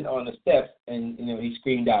standing on the steps, and he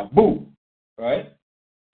screamed out "boo!" Right?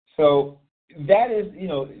 So that is,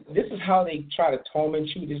 this is how they try to torment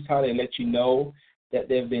you. This is how they let you know that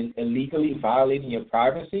they've been illegally violating your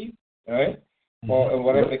privacy, right? Or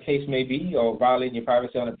whatever the case may be, or violating your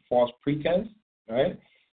privacy on a false pretense, right?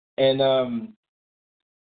 And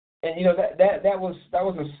and that was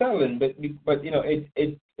unsettling, but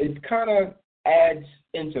it kind of adds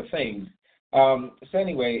into things. So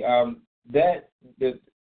anyway, there's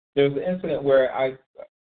an incident where I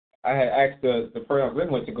had asked the person I was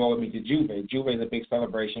living with to go with me to Juve. Juve is a big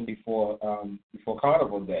celebration before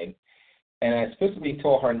Carnival Day, and I specifically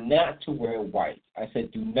told her not to wear white. I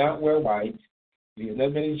said, do not wear white. If you've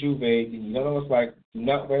never been to Juve, and you don't know what it's like, do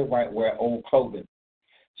not wear white. Wear old clothing.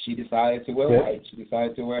 She decided to wear white. She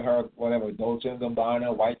decided to wear her, whatever, Dolce &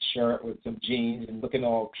 Gabbana white shirt with some jeans and looking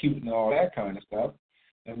all cute and all that kind of stuff.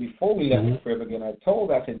 And before we left the crib again, I told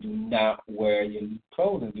her, I said, do not wear your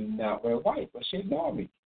clothing. Do not wear white. But she ignored me.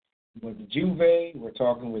 We went to Juve. We're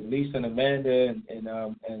talking with Lisa and Amanda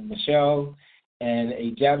and Michelle. And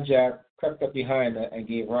a jab crept up behind her and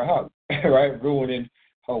gave her a hug, right, ruining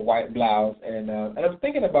her white blouse. And I was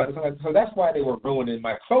thinking about it. So that's why they were ruining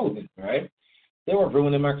my clothing, right? They were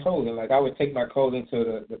ruining my clothing. Like, I would take my clothing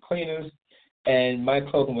to the cleaners, and my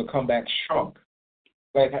clothing would come back shrunk.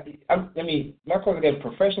 Like, my clothing getting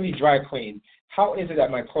professionally dry cleaned. How is it that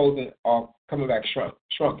my clothing are coming back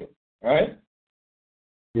shrunken, right?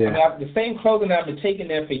 Yeah. I mean, the same clothing that I've been taking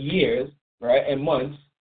there for years, right, and months,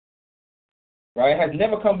 right, has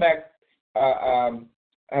never come back.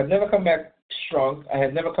 Has never come back shrunk. I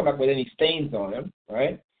have never come back with any stains on them,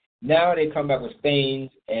 right? Now they come back with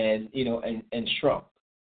stains and and shrunk.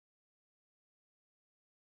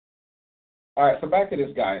 All right, so back to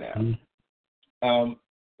this guy now.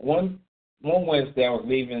 One Wednesday I was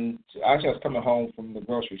leaving. Actually, I was coming home from the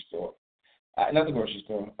grocery store. Not the grocery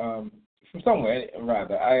store. From somewhere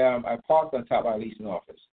rather. I parked on top of our leasing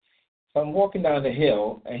office. So I'm walking down the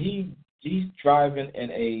hill, and he's driving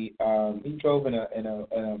in a he drove in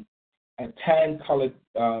a tan-colored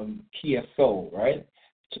Kia Soul, right?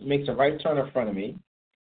 Makes a right turn in front of me,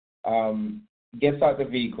 gets out the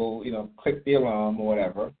vehicle, clicked the alarm or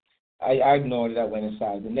whatever. I ignored it. I went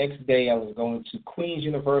inside. The next day, I was going to Queen's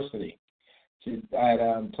University. I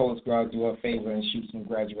had told this girl to do her a favor and shoot some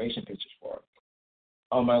graduation pictures for her.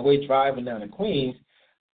 On my way driving down to Queens,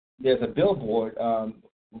 there's a billboard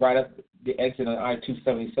right at the exit on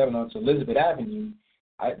I-277 onto Elizabeth Avenue.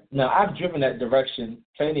 Now, I've driven that direction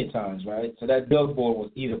plenty of times, right? So that billboard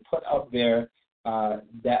was either put up there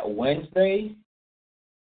that Wednesday,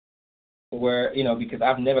 where because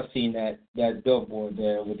I've never seen that billboard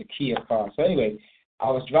there with the Kia car. So anyway, I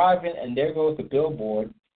was driving, and there goes the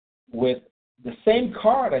billboard with the same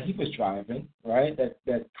car that he was driving, right?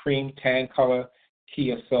 That cream tan color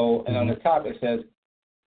Kia Soul, and on the top it says,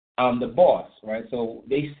 "I'm the boss," right? So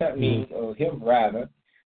they sent me, or him rather,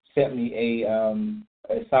 sent me a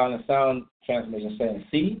sound transmission saying,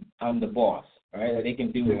 "See, I'm the boss." Right? That they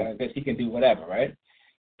can do. I guess he can do whatever, right?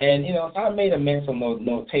 And so I made a mental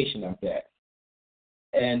notation of that.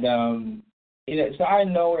 And so I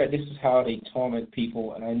know that this is how they torment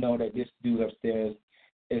people, and I know that this dude upstairs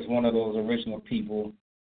is one of those original people,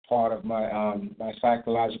 part of my my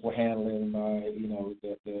psychological handling, my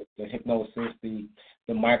the hypnosis, the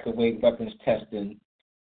microwave weapons testing,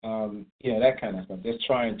 that kind of stuff. Just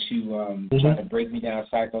trying to break me down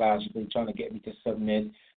psychologically, trying to get me to submit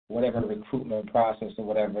whatever recruitment process or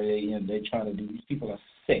whatever they're trying to do. These people are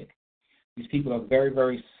sick. These people are very,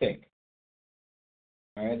 very sick.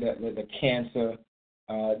 All right, the cancer,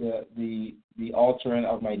 the altering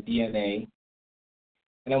of my DNA,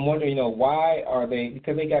 and I'm wondering, why are they?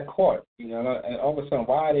 Because they got caught, and all of a sudden,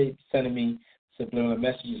 why are they sending me subliminal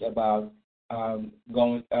messages about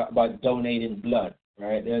about donating blood?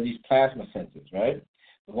 Right, there are these plasma centers, right?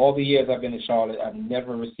 Of all the years I've been in Charlotte, I've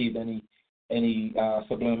never received any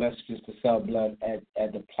subliminal messages to sell blood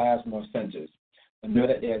at the plasma centers. I know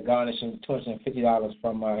that they're garnishing $250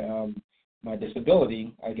 from my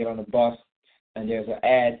disability. I get on the bus, and there's an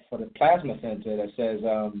ad for the plasma center that says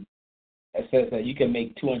that you can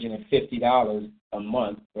make $250 a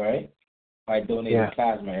month, right, by donating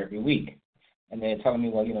plasma every week. And they're telling me,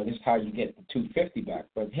 well, this is how you get the $250 back.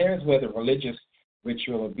 But here's where the religious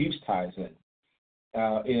ritual abuse ties in.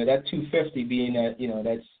 That $250 being that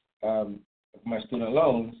that's my student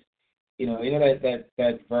loans.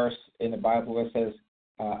 That verse in the Bible that says,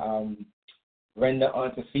 "Render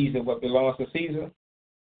unto Caesar what belongs to Caesar,"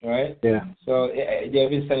 right? Yeah. So they've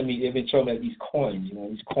been showing me these coins,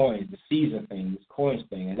 the Caesar thing, this coins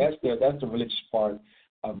thing, and that's the religious part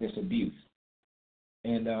of this abuse.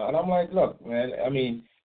 And I'm like, look, man. I mean,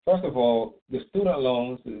 first of all, the student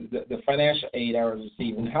loans, the financial aid I was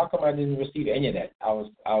receiving, how come I didn't receive any of that? I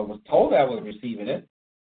was told I was receiving it,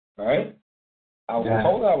 right? I was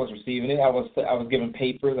told I was receiving it. I was given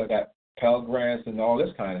papers. I got Pell Grants and all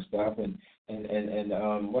this kind of stuff. And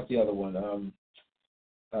what's the other one?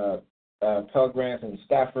 Pell Grants in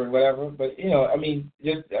Stafford, whatever. But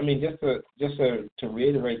just to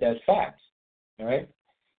reiterate that fact, all right.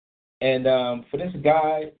 And for this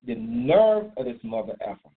guy, the nerve of this mother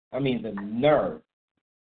effer. I mean, the nerve.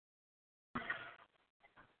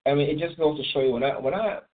 I mean, it just goes to show you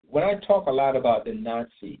when I talk a lot about the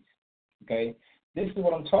Nazis, okay, this is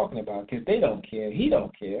what I'm talking about because they don't care. He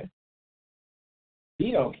don't care.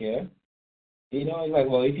 He don't care. He's like,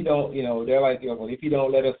 well, if you don't, they're like, well, if you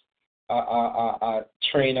don't let us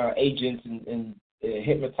train our agents and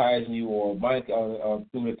hypnotize you or mind or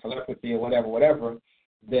through the telepathy or whatever,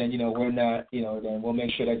 then we're not, then we'll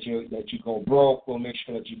make sure that you go broke. We'll make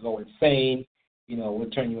sure that you go insane. We'll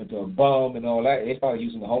turn you into a bum and all that. They started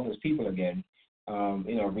using the homeless people again,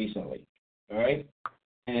 recently. All right,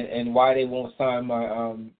 and why they won't sign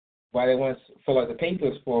why they won't fill out the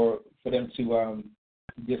papers for them to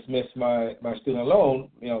dismiss my student loan,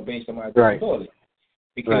 based on my disability.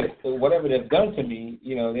 Because whatever they've done to me,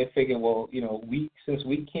 they figure, well, since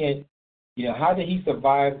we can't, how did he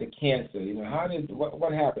survive the cancer?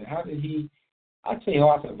 What happened? How did he? I'll tell you how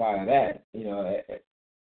I survived that.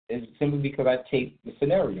 It's simply because I taped the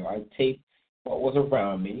scenario. I taped what was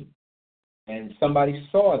around me, and somebody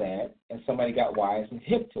saw that, and somebody got wise and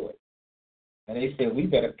hip to it. And they said, we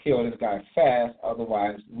better kill this guy fast,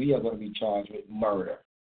 otherwise we are going to be charged with murder.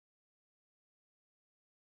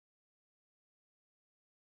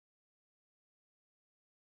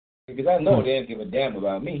 Because I know they didn't give a damn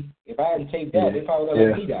about me. If I hadn't taped that, they probably would have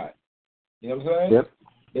let me die. You know what I'm saying? Yep.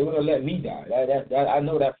 They would have let me die. That I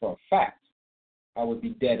know that for a fact. I would be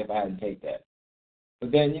dead if I hadn't taped that.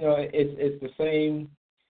 But then, it's the same.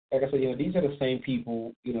 Like I said, these are the same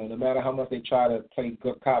people. No matter how much they try to play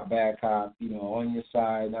good cop, bad cop, on your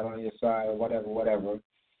side, not on your side, or whatever.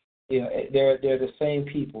 They're the same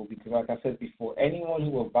people because, like I said before, anyone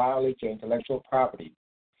who will violate your intellectual property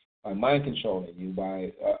by mind controlling you,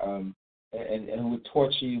 by and who would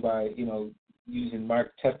torture you by using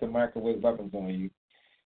testing microwave weapons on you,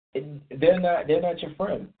 they're not your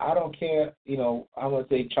friend. I don't care how much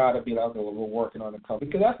they try to be like, okay, well, we're working on the cover,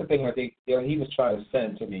 because that's the thing that he was trying to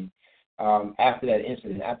send to me after that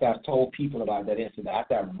incident. After I've told people about that incident,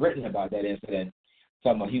 after I've written about that incident,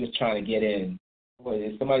 someone he was trying to get in. What,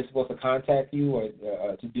 is somebody supposed to contact you or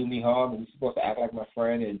to do me harm? And you're supposed to act like my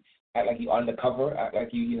friend and act like you undercover, act like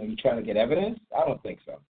you're trying to get evidence? I don't think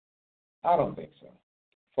so. I don't think so.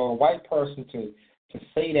 For a white person to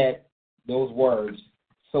say those words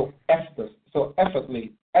so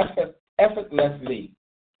effortlessly,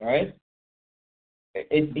 right?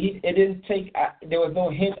 It didn't take. There was no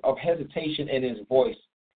hint of hesitation in his voice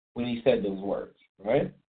when he said those words,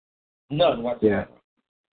 right? None whatsoever. Yeah.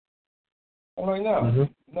 I'm like, no,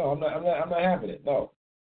 no, I'm not having it. No.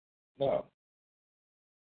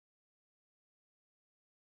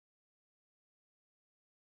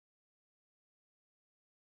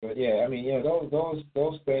 But yeah, I mean, those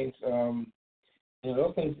things,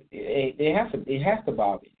 those things, it has to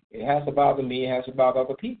bother you. It has to bother me. It has to bother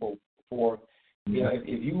other people. For if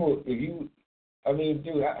you, I mean,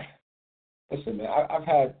 dude, listen, man,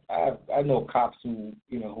 I know cops who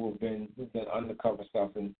who've been undercover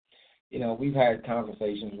stuff, and we've had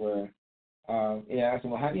conversations where I asked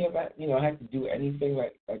them, well, how do you ever have to do anything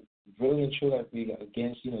like really and truly like be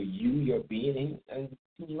against your being? And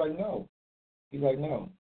he was like, no. He's like, no.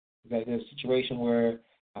 Like there's a situation where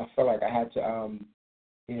I felt like I had to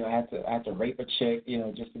I had to rape a chick,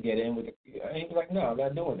 just to get in with it. And he was like, no, I'm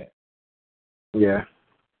not doing it. Yeah.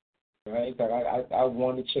 Right? He's like, I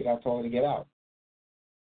wanted the chick, I told her to get out.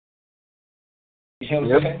 You know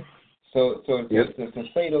what I'm saying? So to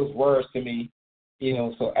say those words to me,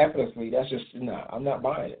 so effortlessly, that's just I'm not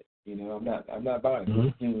buying it. I'm not buying it.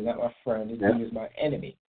 This dude is not my friend. This dude is my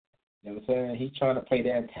enemy. You know what I'm saying? He's trying to play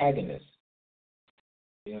the antagonist.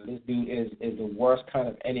 This dude is the worst kind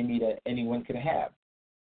of enemy that anyone could have.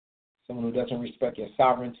 Someone who doesn't respect your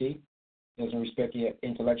sovereignty, doesn't respect your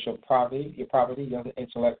intellectual property, doesn't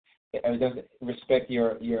respect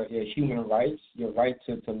your human rights, your right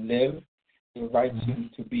to live, your right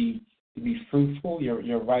to be fruitful,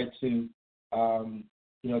 your right to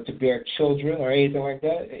to bear children or anything like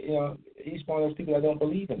that. He's one of those people that don't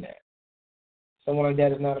believe in that. Someone like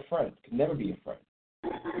that is not a friend. Can never be a friend.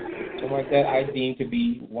 Someone like that I deem to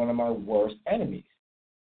be one of my worst enemies.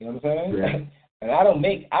 You know what I'm saying? Yeah. And I don't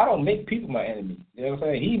make people my enemies. You know what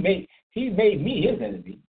I'm saying? He made me his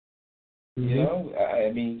enemy.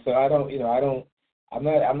 I mean, so I'm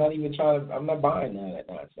not even trying to, I'm not buying none of that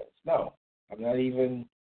nonsense. No. I'm not even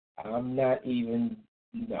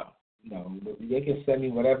no. They can send me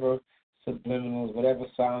whatever subliminals, whatever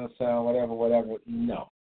sound, whatever. No,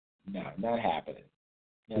 not happening.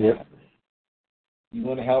 Yep. You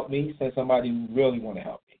want to help me? Send somebody who really want to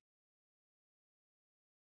help me.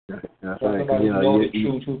 That's Send right. somebody who You know, knows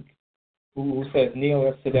the truth, who says, Neil,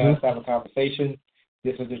 let's sit down and have a conversation.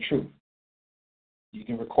 This is the truth. You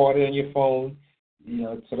can record it on your phone,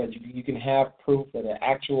 so that you can have proof that an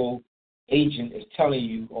actual agent is telling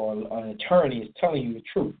you or an attorney is telling you the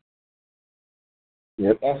truth.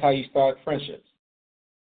 Yep. That's how you start friendships.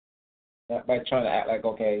 Not by trying to act like,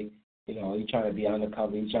 okay, you're trying to be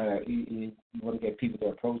undercover. You want to get people to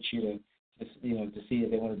approach you to see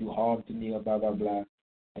if they want to do harm to me or blah, blah, blah,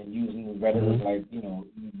 and using the rhetoric like, you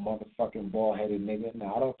motherfucking bald-headed nigga.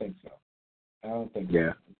 No, I don't think so. I don't think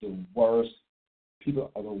so. The worst, people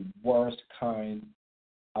are the worst kind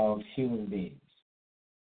of human beings.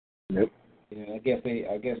 Yep. I guess they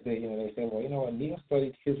they say, well, Neil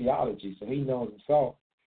studied physiology, so he knows himself.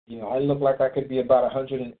 I look like I could be about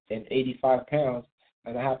 185 pounds,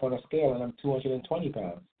 and I hop on a scale, and I'm 220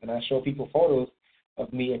 pounds. And I show people photos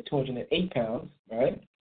of me at 208 pounds, right?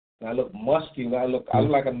 And I look muscular. I look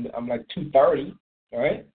like I'm like 230,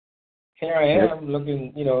 right? Here I am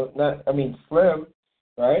looking, slim,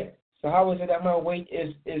 right? So how is it that my weight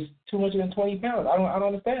is 220 pounds? I don't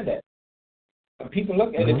understand that. And people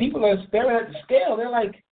look, and the people that are staring at the scale, they're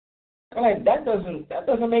like that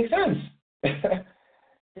doesn't make sense.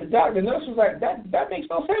 The nurse was like, that makes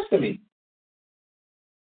no sense to me.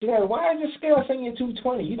 She's like, why is the scale saying you're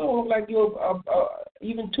 220? You don't look like you're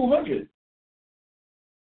even 200.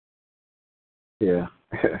 Yeah.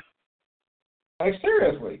 Like,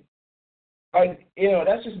 seriously. Like,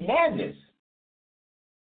 that's just madness.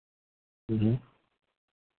 Mm-hmm.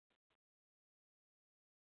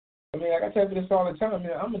 I mean, like I tell you this all the time,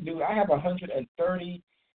 I'm a dude. I have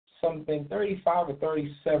 35 or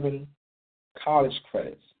 37 college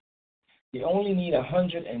credits. You only need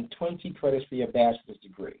 120 credits for your bachelor's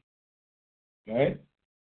degree. Right?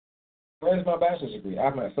 Where's my bachelor's degree? I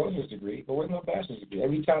have my associate's degree, but where's my bachelor's degree?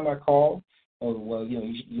 Every time I call, oh well,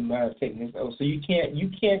 you might have taken this. Oh, so you can't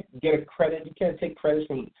get a credit. You can't take credits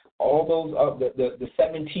from all those the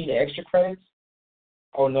 17 extra credits.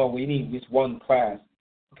 Oh no, we need just one class.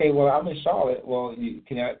 Okay, well I'm in Charlotte. Well,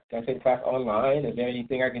 can I take the class online? Is there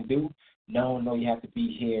anything I can do? No, you have to be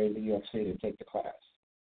here in New York City to take the class.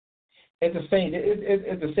 It's the same.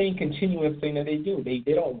 It's the same continuous thing that they do. They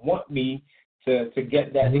don't want me to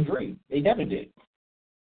get that degree. They never did.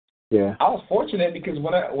 Yeah. I was fortunate because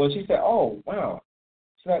when she said, "Oh wow,"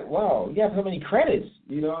 she's like, "Wow, you have so many credits."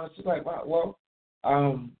 It's just like, "Wow, well,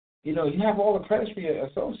 you have all the credits for your."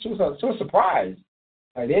 So she was so surprised.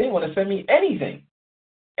 Like they didn't want to send me anything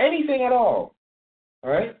at all.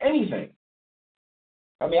 All right, anything.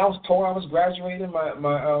 I mean, I was told I was graduating.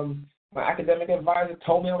 My academic advisor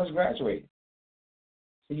told me I was graduating.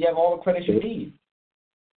 So you have all the credits you need.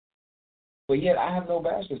 But yet I have no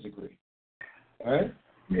bachelor's degree. All right?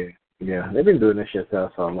 Yeah. They've been doing this shit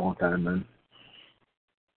for a long time, man.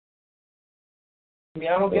 I mean,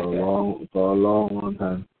 I don't get that. For a long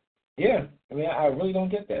time. Yeah. I mean, I really don't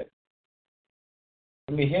get that.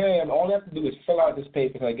 I mean, here I am. All I have to do is fill out this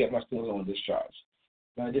paper so I get my student loan discharge.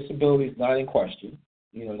 My disability is not in question.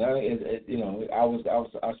 I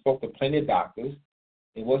spoke to plenty of doctors.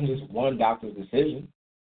 It wasn't just one doctor's decision.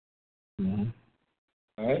 Mm-hmm.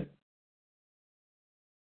 All right?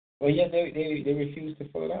 Well, yet they refuse to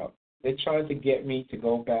fill it out. They're trying to get me to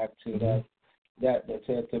go back to to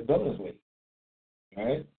Billingsley. All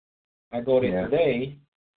right? I go there today,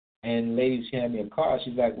 and ladies hand me a card.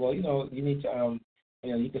 She's like, well, you need to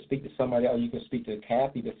you can speak to somebody else. You can speak to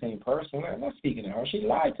Kathy, the same person. I'm not speaking to her. She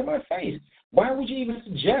lied to my face. Why would you even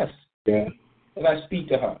suggest that I speak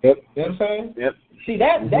to her? Yep. You know what I'm saying? Yep. See,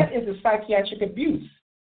 that is a psychiatric abuse,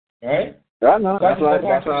 right? I know.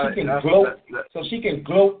 So so she can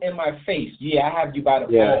gloat in my face. Yeah, I have you by the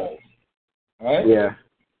balls. Right? Yeah.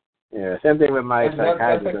 Same thing with my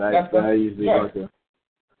psychiatrist that I usually go to.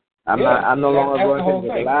 I'm no longer going to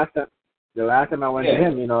him. The last time I went to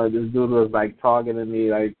him, this dude was like targeting me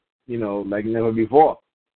like never before.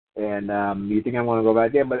 And you think I'm going to go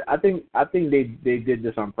back there? But I think they did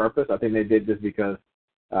this on purpose. I think they did this because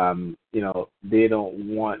they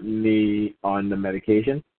don't want me on the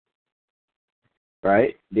medication.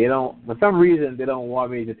 Right? For some reason they don't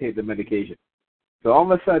want me to take the medication. So all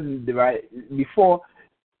of a sudden, right before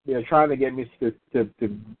they're trying to get me to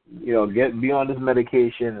be on this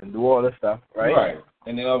medication and do all this stuff, right? Right.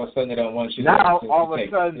 And then all of a sudden they don't want you. Now all of a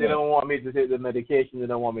sudden they don't want me to take the medication. They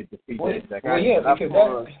don't want me to speak to the psychiatrist. Well, yeah,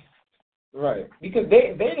 because right. Because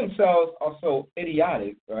they themselves are so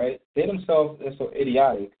idiotic, right? They themselves are so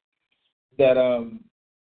idiotic that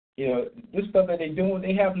this stuff that they're doing,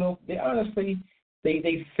 they honestly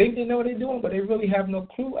they think they know what they're doing, but they really have no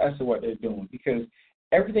clue as to what they're doing because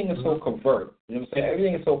everything is so covert. You know what I'm saying?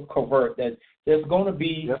 Everything is so covert that there's going to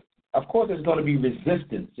be, of course, there's going to be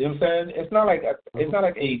resistance. You know what I'm saying? It's not like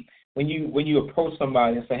when you approach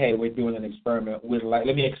somebody and say, hey, we're doing an experiment with let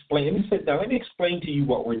me sit down, let me explain to you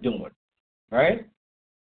what we're doing, right?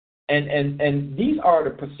 And these are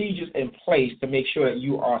the procedures in place to make sure that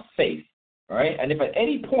you are safe, right? And if at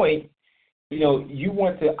any point, you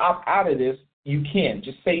want to opt out of this, you can.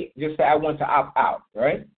 Just say I want to opt out,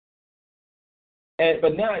 right?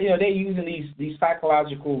 But now, they're using these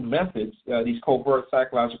psychological methods, these covert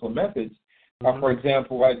psychological methods. For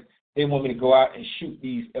example, like they want me to go out and shoot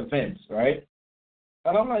these events, right?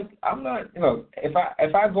 And I'm like, I'm not.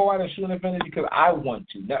 If I go out and shoot an event, it's because I want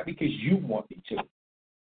to, not because you want me to.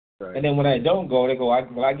 Right. And then when I don't go, they go,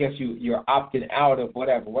 well, I guess you're opting out of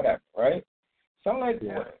whatever, right? So I'm like,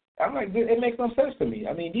 it makes no sense to me.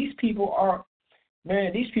 I mean, these people are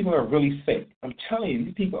really sick. I'm telling you,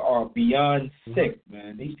 these people are beyond sick,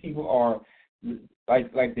 man. These people are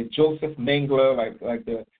like the Joseph Mengele, like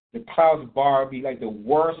the Klaus Barbie, like the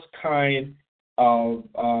worst kind of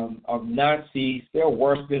Nazis. They're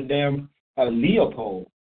worse than them. Leopold,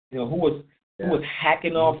 who was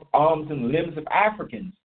hacking off arms and limbs of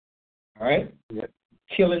Africans. All right? Yep.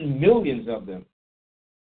 Killing millions of them.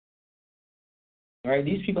 All right?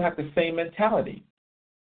 These people have the same mentality.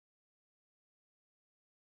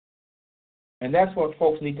 And that's what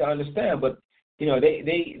folks need to understand. But,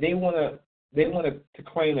 they want to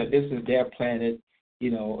claim that this is their planet.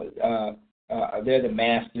 They're the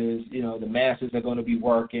masters. The masters are going to be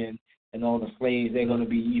working, and all the slaves, they're going to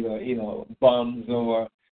be either, bums or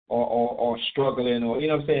struggling, or, what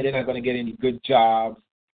I'm saying, they're not going to get any good jobs.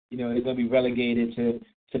 They're going to be relegated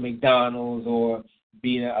to McDonald's or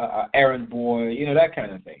being a errand boy, that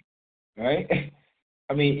kind of thing, right?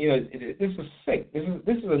 I mean, this is sick. This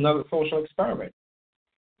is another social experiment.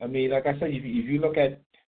 I mean, like I said, if you look at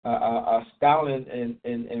Stalin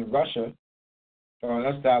in Russia, or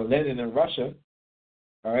not Stalin, Lenin in Russia,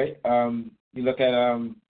 all right. You look at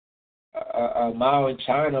Mao in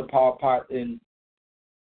China, Pol Pot in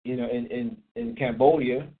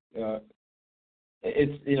Cambodia. This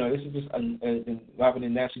is just Robin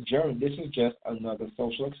in Nazi Germany. This is just another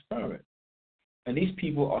social experiment, and these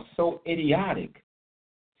people are so idiotic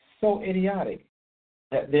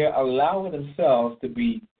that they're allowing themselves to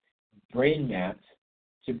be brain mapped,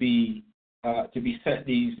 to be sent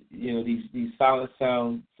these silent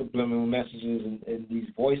sound subliminal messages and these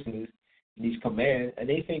voices, and these commands, and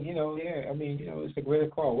they think it's a greater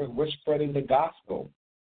call. We're spreading the gospel.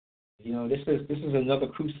 This is another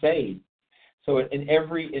crusade. So in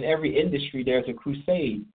every industry, there's a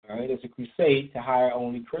crusade. All right, there's a crusade to hire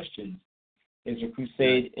only Christians. There's a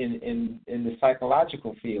crusade in the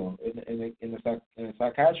psychological field, in the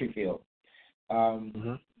psychiatry field.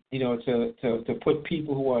 To put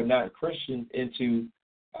people who are not Christians into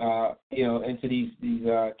these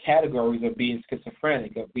categories of being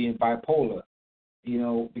schizophrenic, of being bipolar,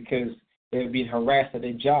 because they're being harassed at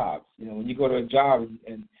their jobs. When you go to a job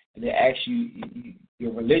and they ask you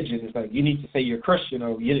your religion, it's like you need to say you're Christian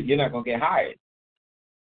or you're not going to get hired.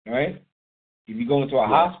 All right? If you go into a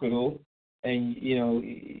hospital and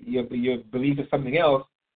your belief is something else,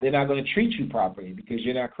 they're not going to treat you properly because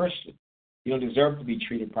you're not Christian. You don't deserve to be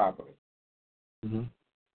treated properly. Mm-hmm.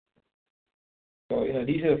 So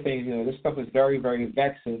these are the things. This stuff is very, very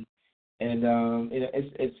vexing, and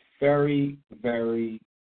it's very, very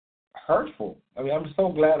hurtful. I mean, I'm so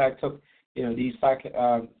glad I took these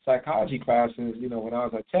psychology classes. When I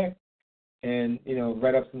was at Tech, and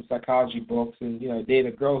read up some psychology books, and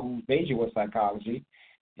dated a girl whose major was psychology,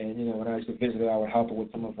 and when I used to visit her, I would help her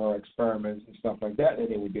with some of her experiments and stuff like that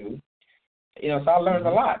they would do. So I learned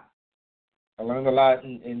a lot. I learned a lot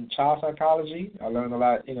in child psychology. I learned a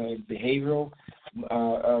lot, in behavioral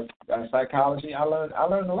psychology. I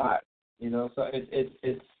learned a lot. So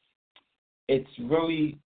it's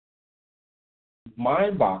really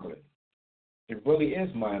mind-boggling. It really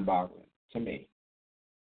is mind-boggling to me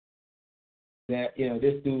that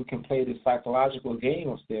this dude can play this psychological game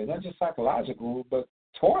upstairs. Not just psychological, but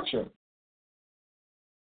torture.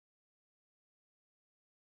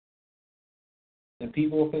 And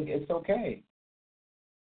people think it's okay.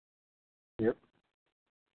 Yep.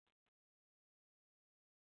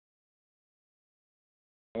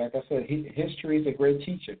 Like I said, history is a great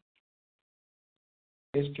teacher.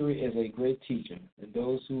 History is a great teacher. And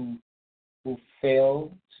those who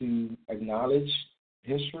fail to acknowledge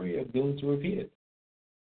history are doomed to repeat it.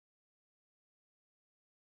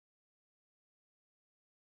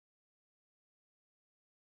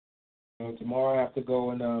 Tomorrow I have to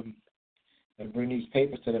go and and bring these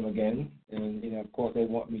papers to them again. And of course, they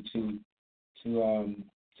want me to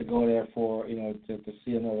go there for to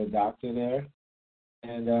see another doctor there.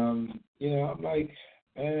 And I'm like,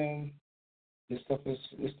 man, this stuff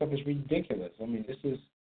is ridiculous. I mean, this is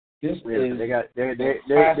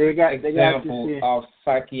example of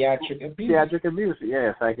psychiatric abuse. Psychiatric abuse,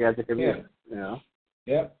 psychiatric abuse.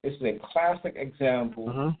 Yeah, this is a classic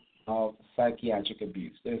example of psychiatric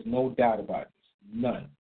abuse. There's no doubt about this. None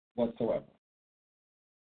whatsoever.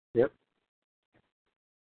 Yep.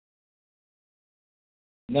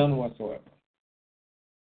 None whatsoever.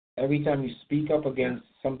 Every time you speak up against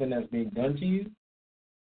something that's being done to you,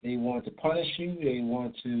 they want to punish you. They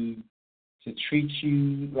want to treat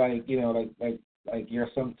you like you're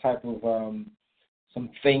some type of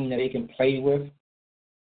something that they can play with.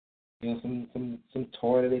 Some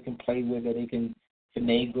toy that they can play with, that they can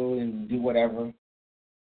finagle and do whatever.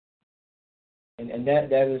 And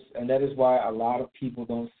that is why a lot of people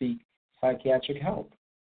don't seek psychiatric help.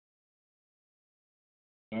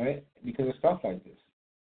 All right? Because of stuff like this.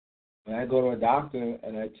 When I go to a doctor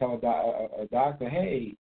and I tell a doctor,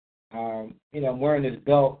 hey, I'm wearing this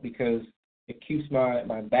belt because it keeps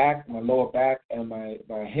my back, my lower back, and my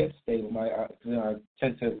hips stable. I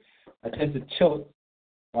tend to tilt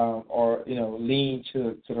or lean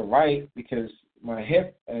to the right because my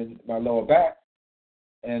hip and my lower back,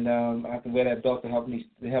 and I have to wear that belt to help me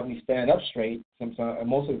stand up straight. Sometimes,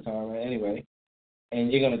 most of the time, anyway.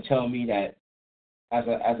 And you're going to tell me that as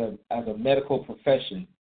a medical professional,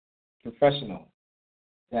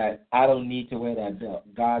 that I don't need to wear that belt.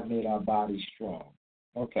 God made our bodies strong.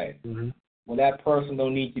 Okay. Mm-hmm. Well, that person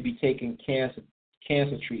don't need to be taking cancer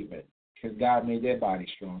treatment because God made their body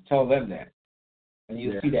strong. Tell them that. And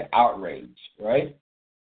you'll see that outrage, right?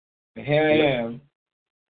 And here I am.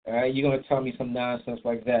 All right, you're going to tell me some nonsense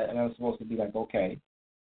like that, and I'm supposed to be like, okay.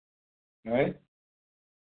 All right?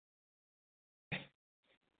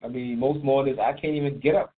 I mean, most mornings I can't even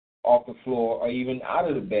get up off the floor or even out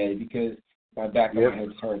of the bed because my back and my head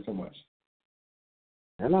hurt so much.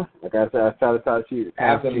 I know. Like I said, I try to talk to you. I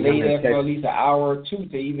have to lay there for at least an hour or two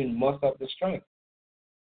to even muster up the strength.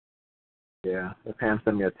 Yeah. Pam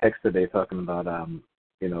sent me a text today talking about,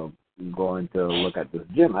 going to look at this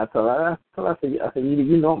gym. I told her, I said,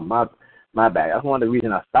 my back. That's one of the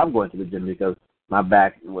reasons I stopped going to the gym, because my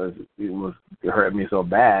back it hurt me so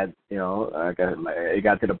bad. It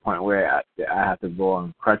got to the point where I had to go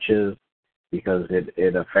on crutches because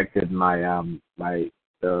it affected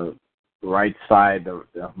the right side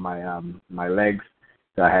of my legs.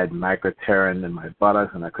 So I had micro tearing in my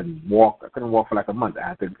buttocks, and I couldn't walk. I couldn't walk for like a month. I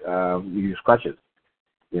had to use crutches.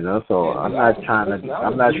 So I'm not trying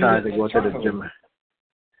to go to the gym.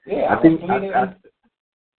 Yeah, I think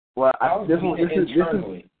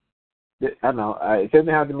I know. It doesn't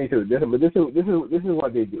have to me too. This is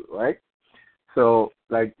what they do, right? So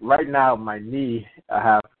like right now, my knee, I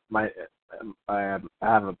have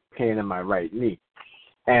a pain in my right knee,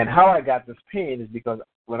 and how I got this pain is because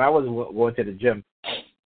when I was going to the gym,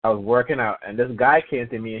 I was working out, and this guy came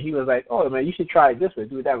to me, and he was like, "Oh man, you should try it this way,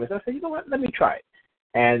 do it that way." So I said, "You know what? Let me try it."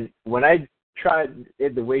 And when I tried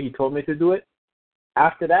it the way he told me to do it,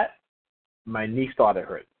 after that, my knee started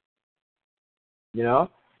hurting.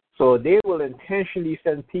 So they will intentionally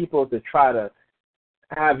send people to try to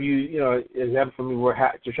have you, example for me,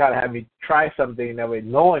 to try to have me try something that way,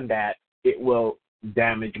 knowing that it will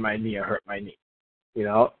damage my knee or hurt my knee.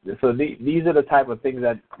 So these are the type of things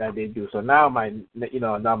that they do. So now my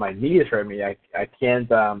knee is hurting me. I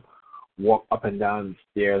can't walk up and down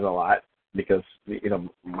stairs a lot because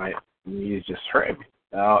my knee is just hurting me.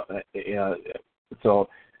 So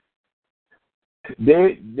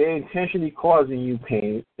they intentionally causing you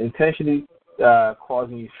pain, intentionally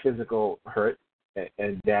causing you physical hurt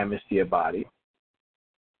and damage to your body.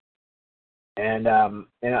 And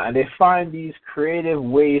they find these creative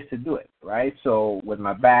ways to do it, right? So with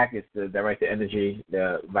my back, it's the direct energy,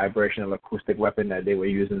 the vibrational acoustic weapon that they were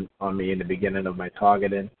using on me in the beginning of my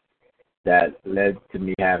targeting that led to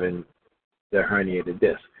me having the herniated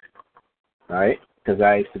disc, right? Because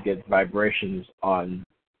I used to get vibrations on,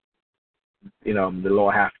 the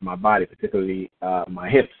lower half of my body, particularly my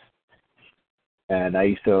hips. And I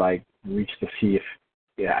used to reach to see if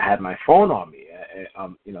I had my phone on me,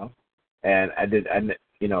 and I didn't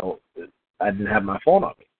have my phone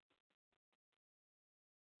on me.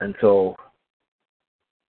 And so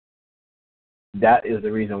that is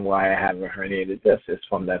the reason why I have a herniated disc. It's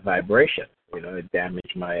from that vibration. It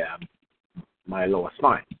damaged my lower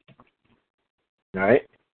spine. All right?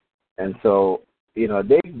 And so, they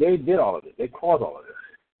did all of this. They caused all of this.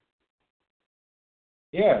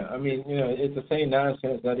 Yeah, I mean, it's the same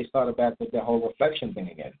nonsense that they started back with the whole reflection thing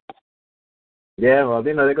again. Yeah, well,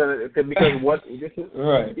 they're gonna because what this is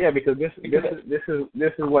right. Yeah, because this is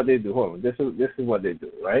what they do. Hold on, this is what they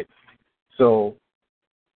do, right? So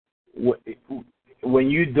when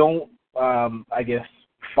you don't, I guess,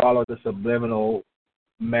 follow the subliminal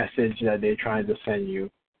message that they're trying to send you,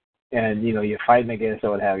 and you're fighting against it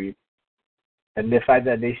or what have you, and the fact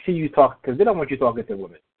that they see you talk, because they don't want you talking to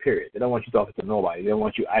women. Period. They don't want you talking to nobody. They don't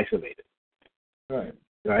want you isolated. Right.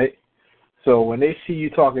 Right. So when they see you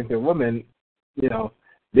talking to women,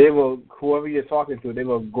 they will, whoever you're talking to, they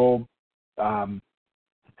will go to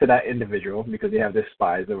that individual because they have their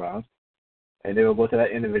spies around, and they will go to that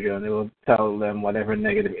individual and they will tell them whatever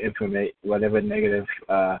negative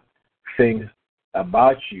things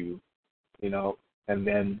about you, and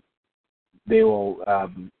then they will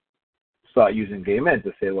start using gay men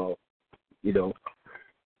to say, well,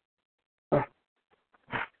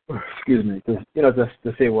 excuse me, just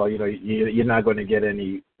to say, well, you're not going to get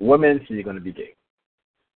any women, so you're going to be gay.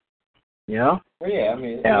 Well, yeah, I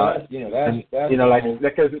mean, that's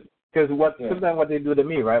because sometimes what they do to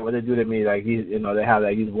me, right? What they do to me, like they have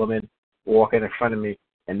like these women walking in front of me,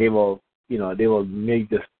 and they will make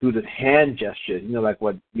do this hand gestures, like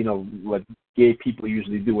what gay people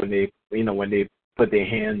usually do when they put their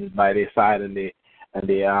hands by their side and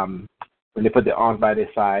when they put their arms by their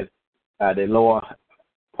side, their lower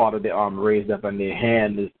part of their arm raised up, and their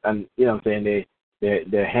hand is, and what I'm saying,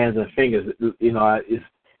 their hands and fingers, is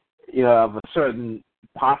of a certain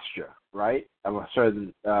posture, right? Of a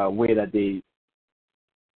certain way that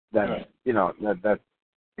right.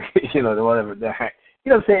 Whatever the heck,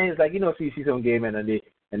 what I'm saying, is like, so you see some gay men and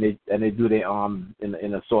they do their arm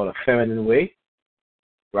in a sort of feminine way,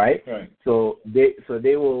 right? Right. So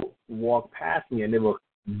they will walk past me and they will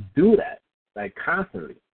do that like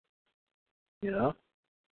constantly,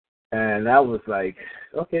 and I was like,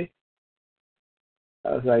 okay.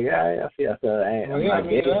 I was like, I I'm not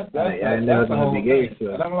gay. I'm never going to be gay.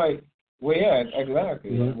 So. And I'm like, well, yeah,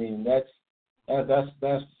 exactly. Mm-hmm. I mean, that's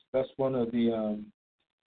one of the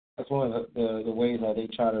ways that they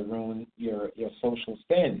try to ruin your social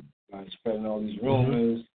standing, like spreading all these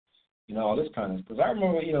rumors, all this kind of. Because I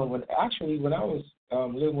remember, when I was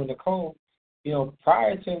living with Nicole,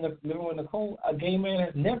 prior to living with Nicole, a gay man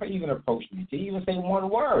has never even approached me to even say one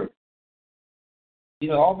word.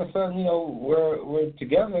 All of a sudden, we're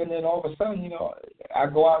together, and then all of a sudden, I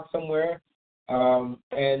go out somewhere, and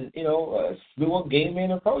a slew of gay men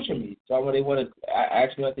approaching me. So when they want to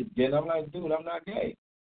ask me at the dinner, I'm like, dude, I'm not gay.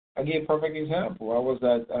 I give a perfect example. I was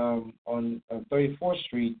at on 34th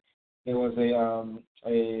Street. There was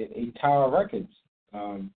a Tower Records,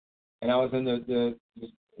 and I was in the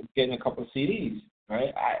getting a couple of CDs.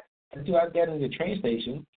 Right, I get in the train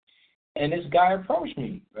station. And this guy approached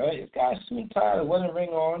me, right? This guy suit and tie, wedding ring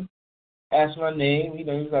on, asked my name. He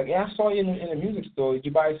was like, yeah, I saw you in the music store. Did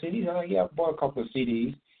you buy CDs? I'm like, yeah, I bought a couple of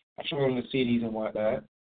CDs. I showed him the CDs and whatnot.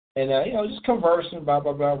 And, just conversing, blah,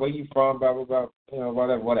 blah, blah, where you from, blah, blah,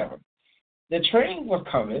 blah, whatever. The train was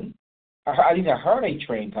coming. I heard a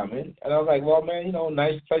train coming. And I was like, well, man,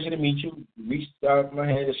 nice, pleasure to meet you. Reached out my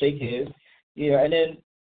hand to shake his. And then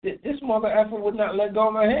this mother effer would not let go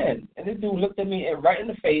of my hand. And this dude looked at me right in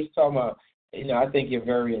the face, talking about, I think you're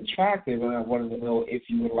very attractive, and I wanted to know if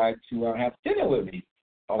you would like to have dinner with me.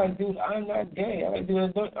 I'm like, dude, I'm not gay. I'm like,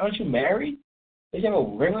 dude, aren't you married? Did you have a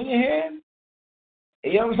ring on your hand?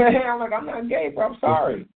 You know what I'm saying? I'm like, I'm not gay, bro. I'm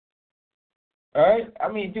sorry. All right?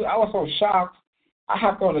 I mean, dude, I was so shocked. I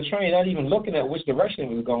hopped on the train, not even looking at which direction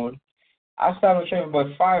it was going. I sat on the train for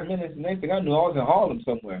about 5 minutes, and next thing I knew, I was in Harlem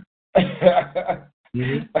somewhere.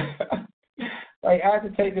 Like, I had to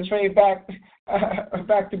take the train back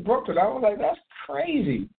to Brooklyn. I was like, that's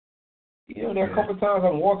crazy. There are a couple of times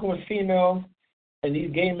I'm walking with females, and these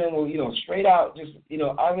gay men will, straight out, just,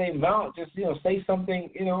 out of their mouth, just, say something,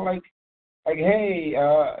 like, hey,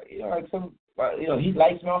 like some, he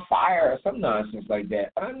lights my fire or some nonsense like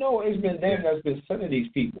that. I know it's been them that's been sending these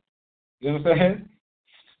people. You know what I'm saying?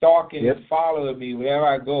 Stalking and following me wherever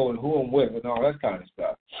I go and who I'm with and all that kind of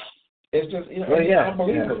stuff. It's just, it's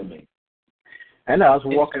unbelievable to me. I know. I was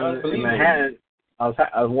walking in Manhattan. I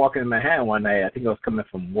was walking in Manhattan one night. I think I was coming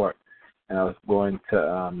from work, and I was going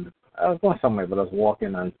somewhere, but I was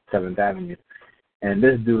walking on 7th Avenue, and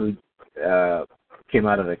this dude came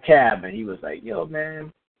out of the cab, and he was like, "Yo,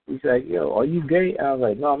 man," he's like, "Yo, are you gay?" And I was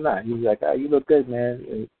like, "No, I'm not." He was like, "Oh, you look good, man."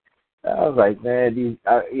 And I was like, "Man, these,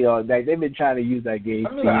 like they've been trying to use that gay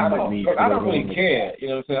theme with me." Look, I don't really care. You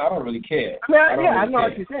know what I'm saying? I don't really care. I know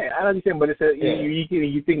what you're saying. I know what you're saying, but it's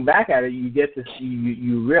you think back at it, you get to see,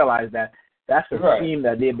 you realize that that's a theme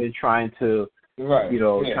that they've been trying to Right.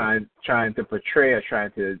 Trying to portray or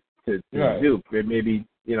trying to dupe. It maybe,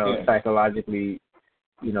 psychologically,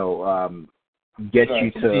 get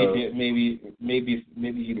you to maybe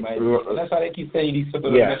you might. That's how they keep saying these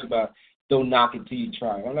simple messages about don't knock it till you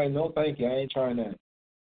try. I'm like, no, thank you. I ain't trying that.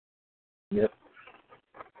 Yep.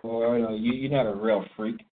 Well, you're not a real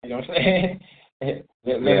freak. You know what I'm saying? Let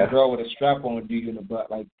a girl with a strap on do you in the butt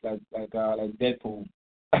like Deadpool,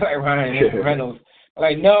 like Ryan Reynolds.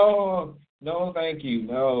 Like, no, thank you,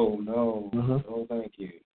 no, thank you.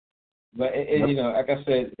 But like I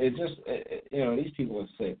said, it's just these people are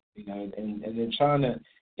sick, and they're trying to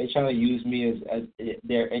use me as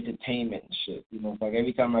their entertainment and shit. It's like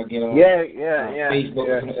every time I get on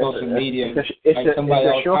Facebook and social media, somebody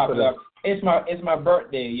else pops up. It's my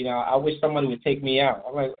birthday. I wish somebody would take me out.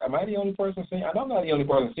 I'm like, am I the only person seeing it? I know I'm not the only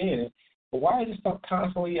person seeing it, but why is this stuff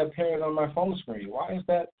constantly appearing on my phone screen? Why is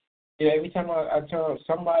that? Every time I turn up,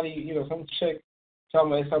 somebody, some chick tell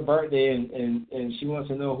me it's her birthday and she wants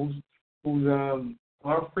to know who's I'm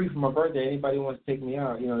free for my birthday. Anybody wants to take me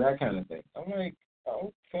out? That kind of thing. I'm like,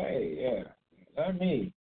 okay, yeah, not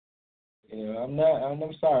me. I'm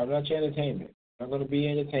sorry, I'm not your entertainment. I'm going to be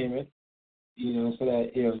entertainment. So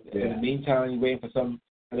that in the meantime, you're waiting for them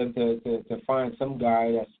to find some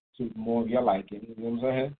guy that's to more of your liking. You know what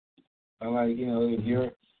I'm saying? I'm like,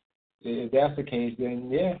 if that's the case,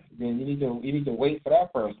 then you need to wait for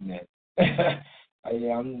that person.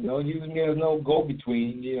 Then don't use me as no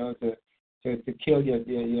go-between. To kill your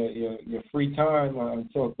free time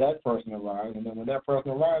until that person arrives, and then when that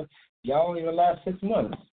person arrives, y'all only even last 6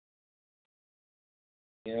 months.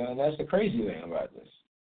 And that's the crazy thing about this.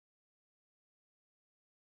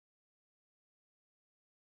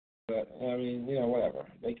 But I mean, whatever.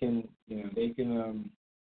 They can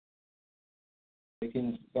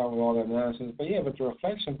start with all that nonsense. But but the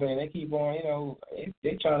reflection thing, they keep on,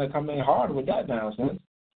 they trying to come in hard with that nonsense.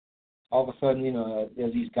 All of a sudden,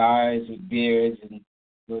 there's these guys with beards and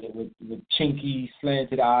with chinky,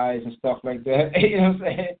 slanted eyes and stuff like that. You know what I'm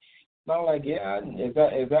saying? And I'm like,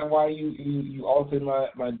 is that why you altered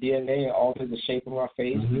my DNA and altered the shape of my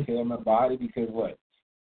face because of my body? Because what?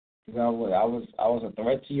 Because I was a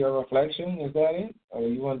threat to your reflection? Is that it? Or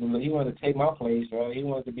he wanted to take my place, or he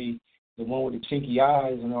wanted to be the one with the chinky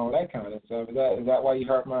eyes and all that kind of stuff? Is that why you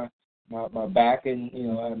hurt my back and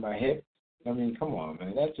and my hip? I mean, come on,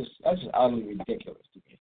 man. That's just utterly ridiculous to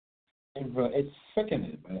me. And, it's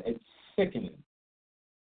sickening, man. It's sickening.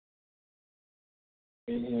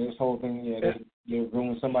 And, this whole thing, they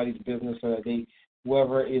ruin somebody's business, so that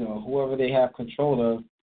whoever they have control of,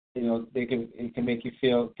 it can make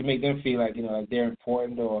them feel like like they're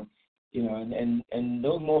important, or and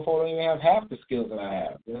those mofos don't even have half the skills that I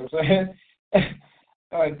have. You know what I'm saying?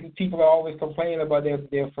 Like, people are always complaining about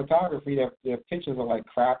their photography. Their pictures are like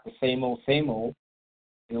crap, the same old, same old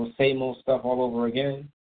stuff all over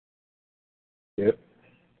again. Yep.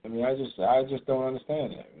 I mean, I just don't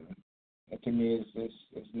understand that. Man. That to me is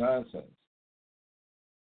nonsense.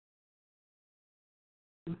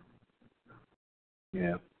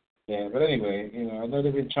 Yeah. Yeah, but anyway, I know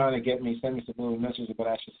they've been trying to get me, send me some little messages about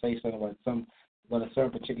I should say something about a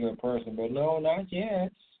certain particular person, but no, not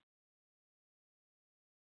yet.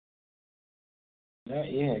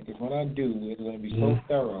 Not yet, because when I do, it's going to be so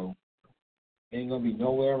thorough, ain't going to be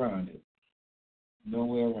nowhere around it.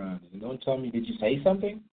 Nowhere around it. And don't tell me, did you say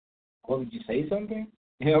something? Or did you say something?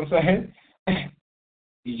 You know what I'm saying?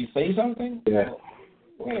 Did you say something? Yeah.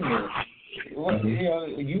 Wait a minute. What,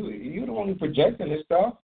 you the one who projecting this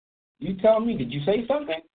stuff. You tell me, did you say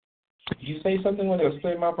something? Did you say something when they were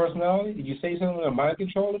splitting my personality? Did you say something when they were mind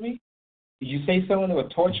controlling me? Did you say something when they were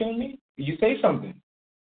torturing me? Did you say something?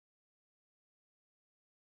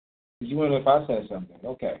 You want to know if I said something?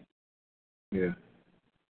 Okay. Yeah.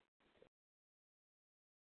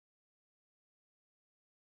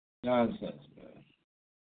 Nonsense,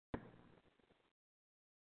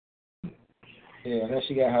 man. Yeah, and then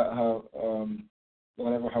she got her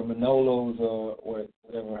whatever her Manolos or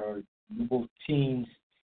whatever her both teens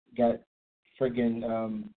got friggin'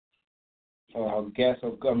 or her her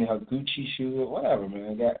Gucci shoes or whatever,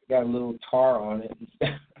 man. Got a little tar on it and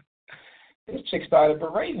stuff. This chick started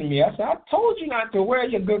berating me. I said, I told you not to wear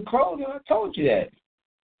your good clothing. I told you that.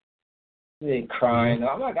 They crying.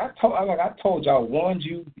 I'm like, I told you, I warned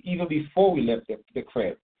you even before we left the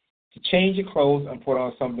crib to change your clothes and put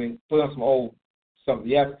on some old something.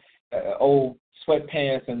 You have old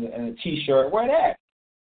sweatpants and a t-shirt. Wear that.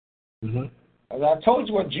 Mm-hmm. I told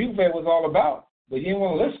you what Juve was all about, but you didn't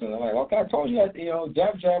want to listen. I'm like, okay, I told you that,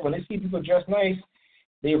 jab, when they see people dressed nice,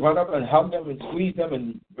 they run up and hug them and squeeze them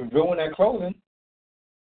and ruin their clothing.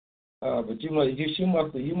 But you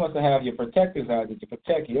must have your protectors out there to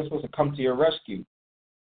protect you. They're supposed to come to your rescue.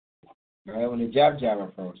 Right? When the jab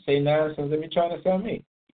approach, say nonsense, they be trying to sell me.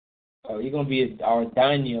 You're gonna be our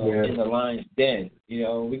Daniel in the lion's den.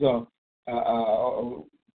 We're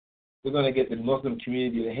gonna get the Muslim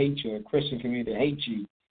community to hate you, the Christian community to hate you,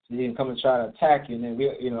 so they can come and try to attack you. And then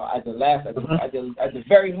at the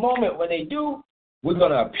very moment when they do, we're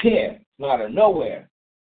gonna appear out of nowhere.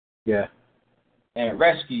 Yeah. And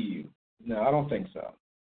rescue you. No, I don't think so.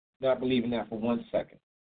 Not believing that for 1 second.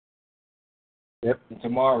 Yep. And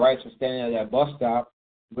Tamar Rice was standing at that bus stop.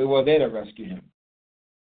 We were there to rescue him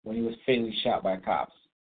when he was fatally shot by cops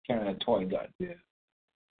carrying a toy gun. Yeah.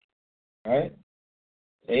 Right?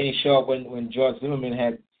 They didn't show up when George Zimmerman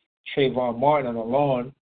had Trayvon Martin on the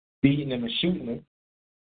lawn, beating him and shooting him,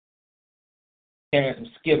 carrying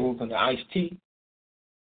some Skittles and the iced tea.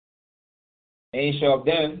 They didn't show up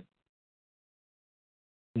then.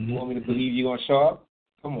 You want me to believe you're going to show up?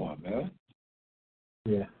 Come on, man.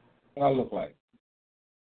 Yeah. What I look like?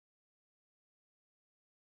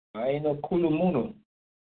 I ain't no kulumunu.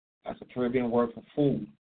 That's a Caribbean word for food.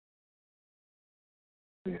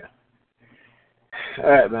 Yeah. All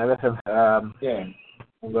right, man. Listen, yeah.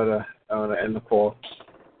 I'm gonna end the call.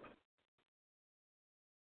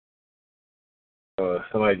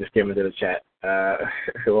 Somebody just came into the chat.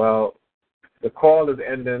 Well, the call is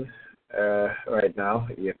ending right now.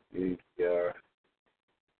 You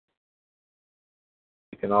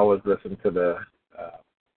can always listen to the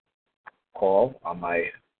call on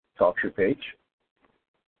my TalkShoe page.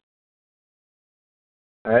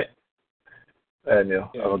 All right.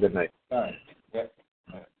 Neil, have a good night. All right. Yep.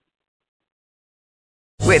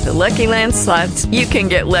 With the Lucky Land Slots, you can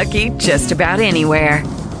get lucky just about anywhere.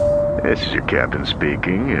 This is your captain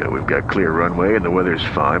speaking. We've got clear runway and the weather's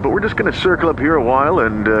fine, but we're just going to circle up here a while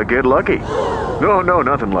and get lucky. No,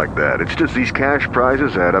 nothing like that. It's just these cash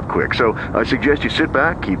prizes add up quick. So I suggest you sit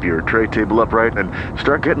back, keep your tray table upright, and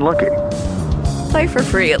start getting lucky. Play for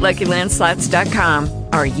free at LuckyLandSlots.com.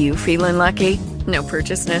 Are you feeling lucky? No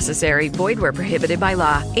purchase necessary. Void where prohibited by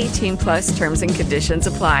law. 18+ terms and conditions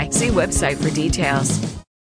apply. See website for details.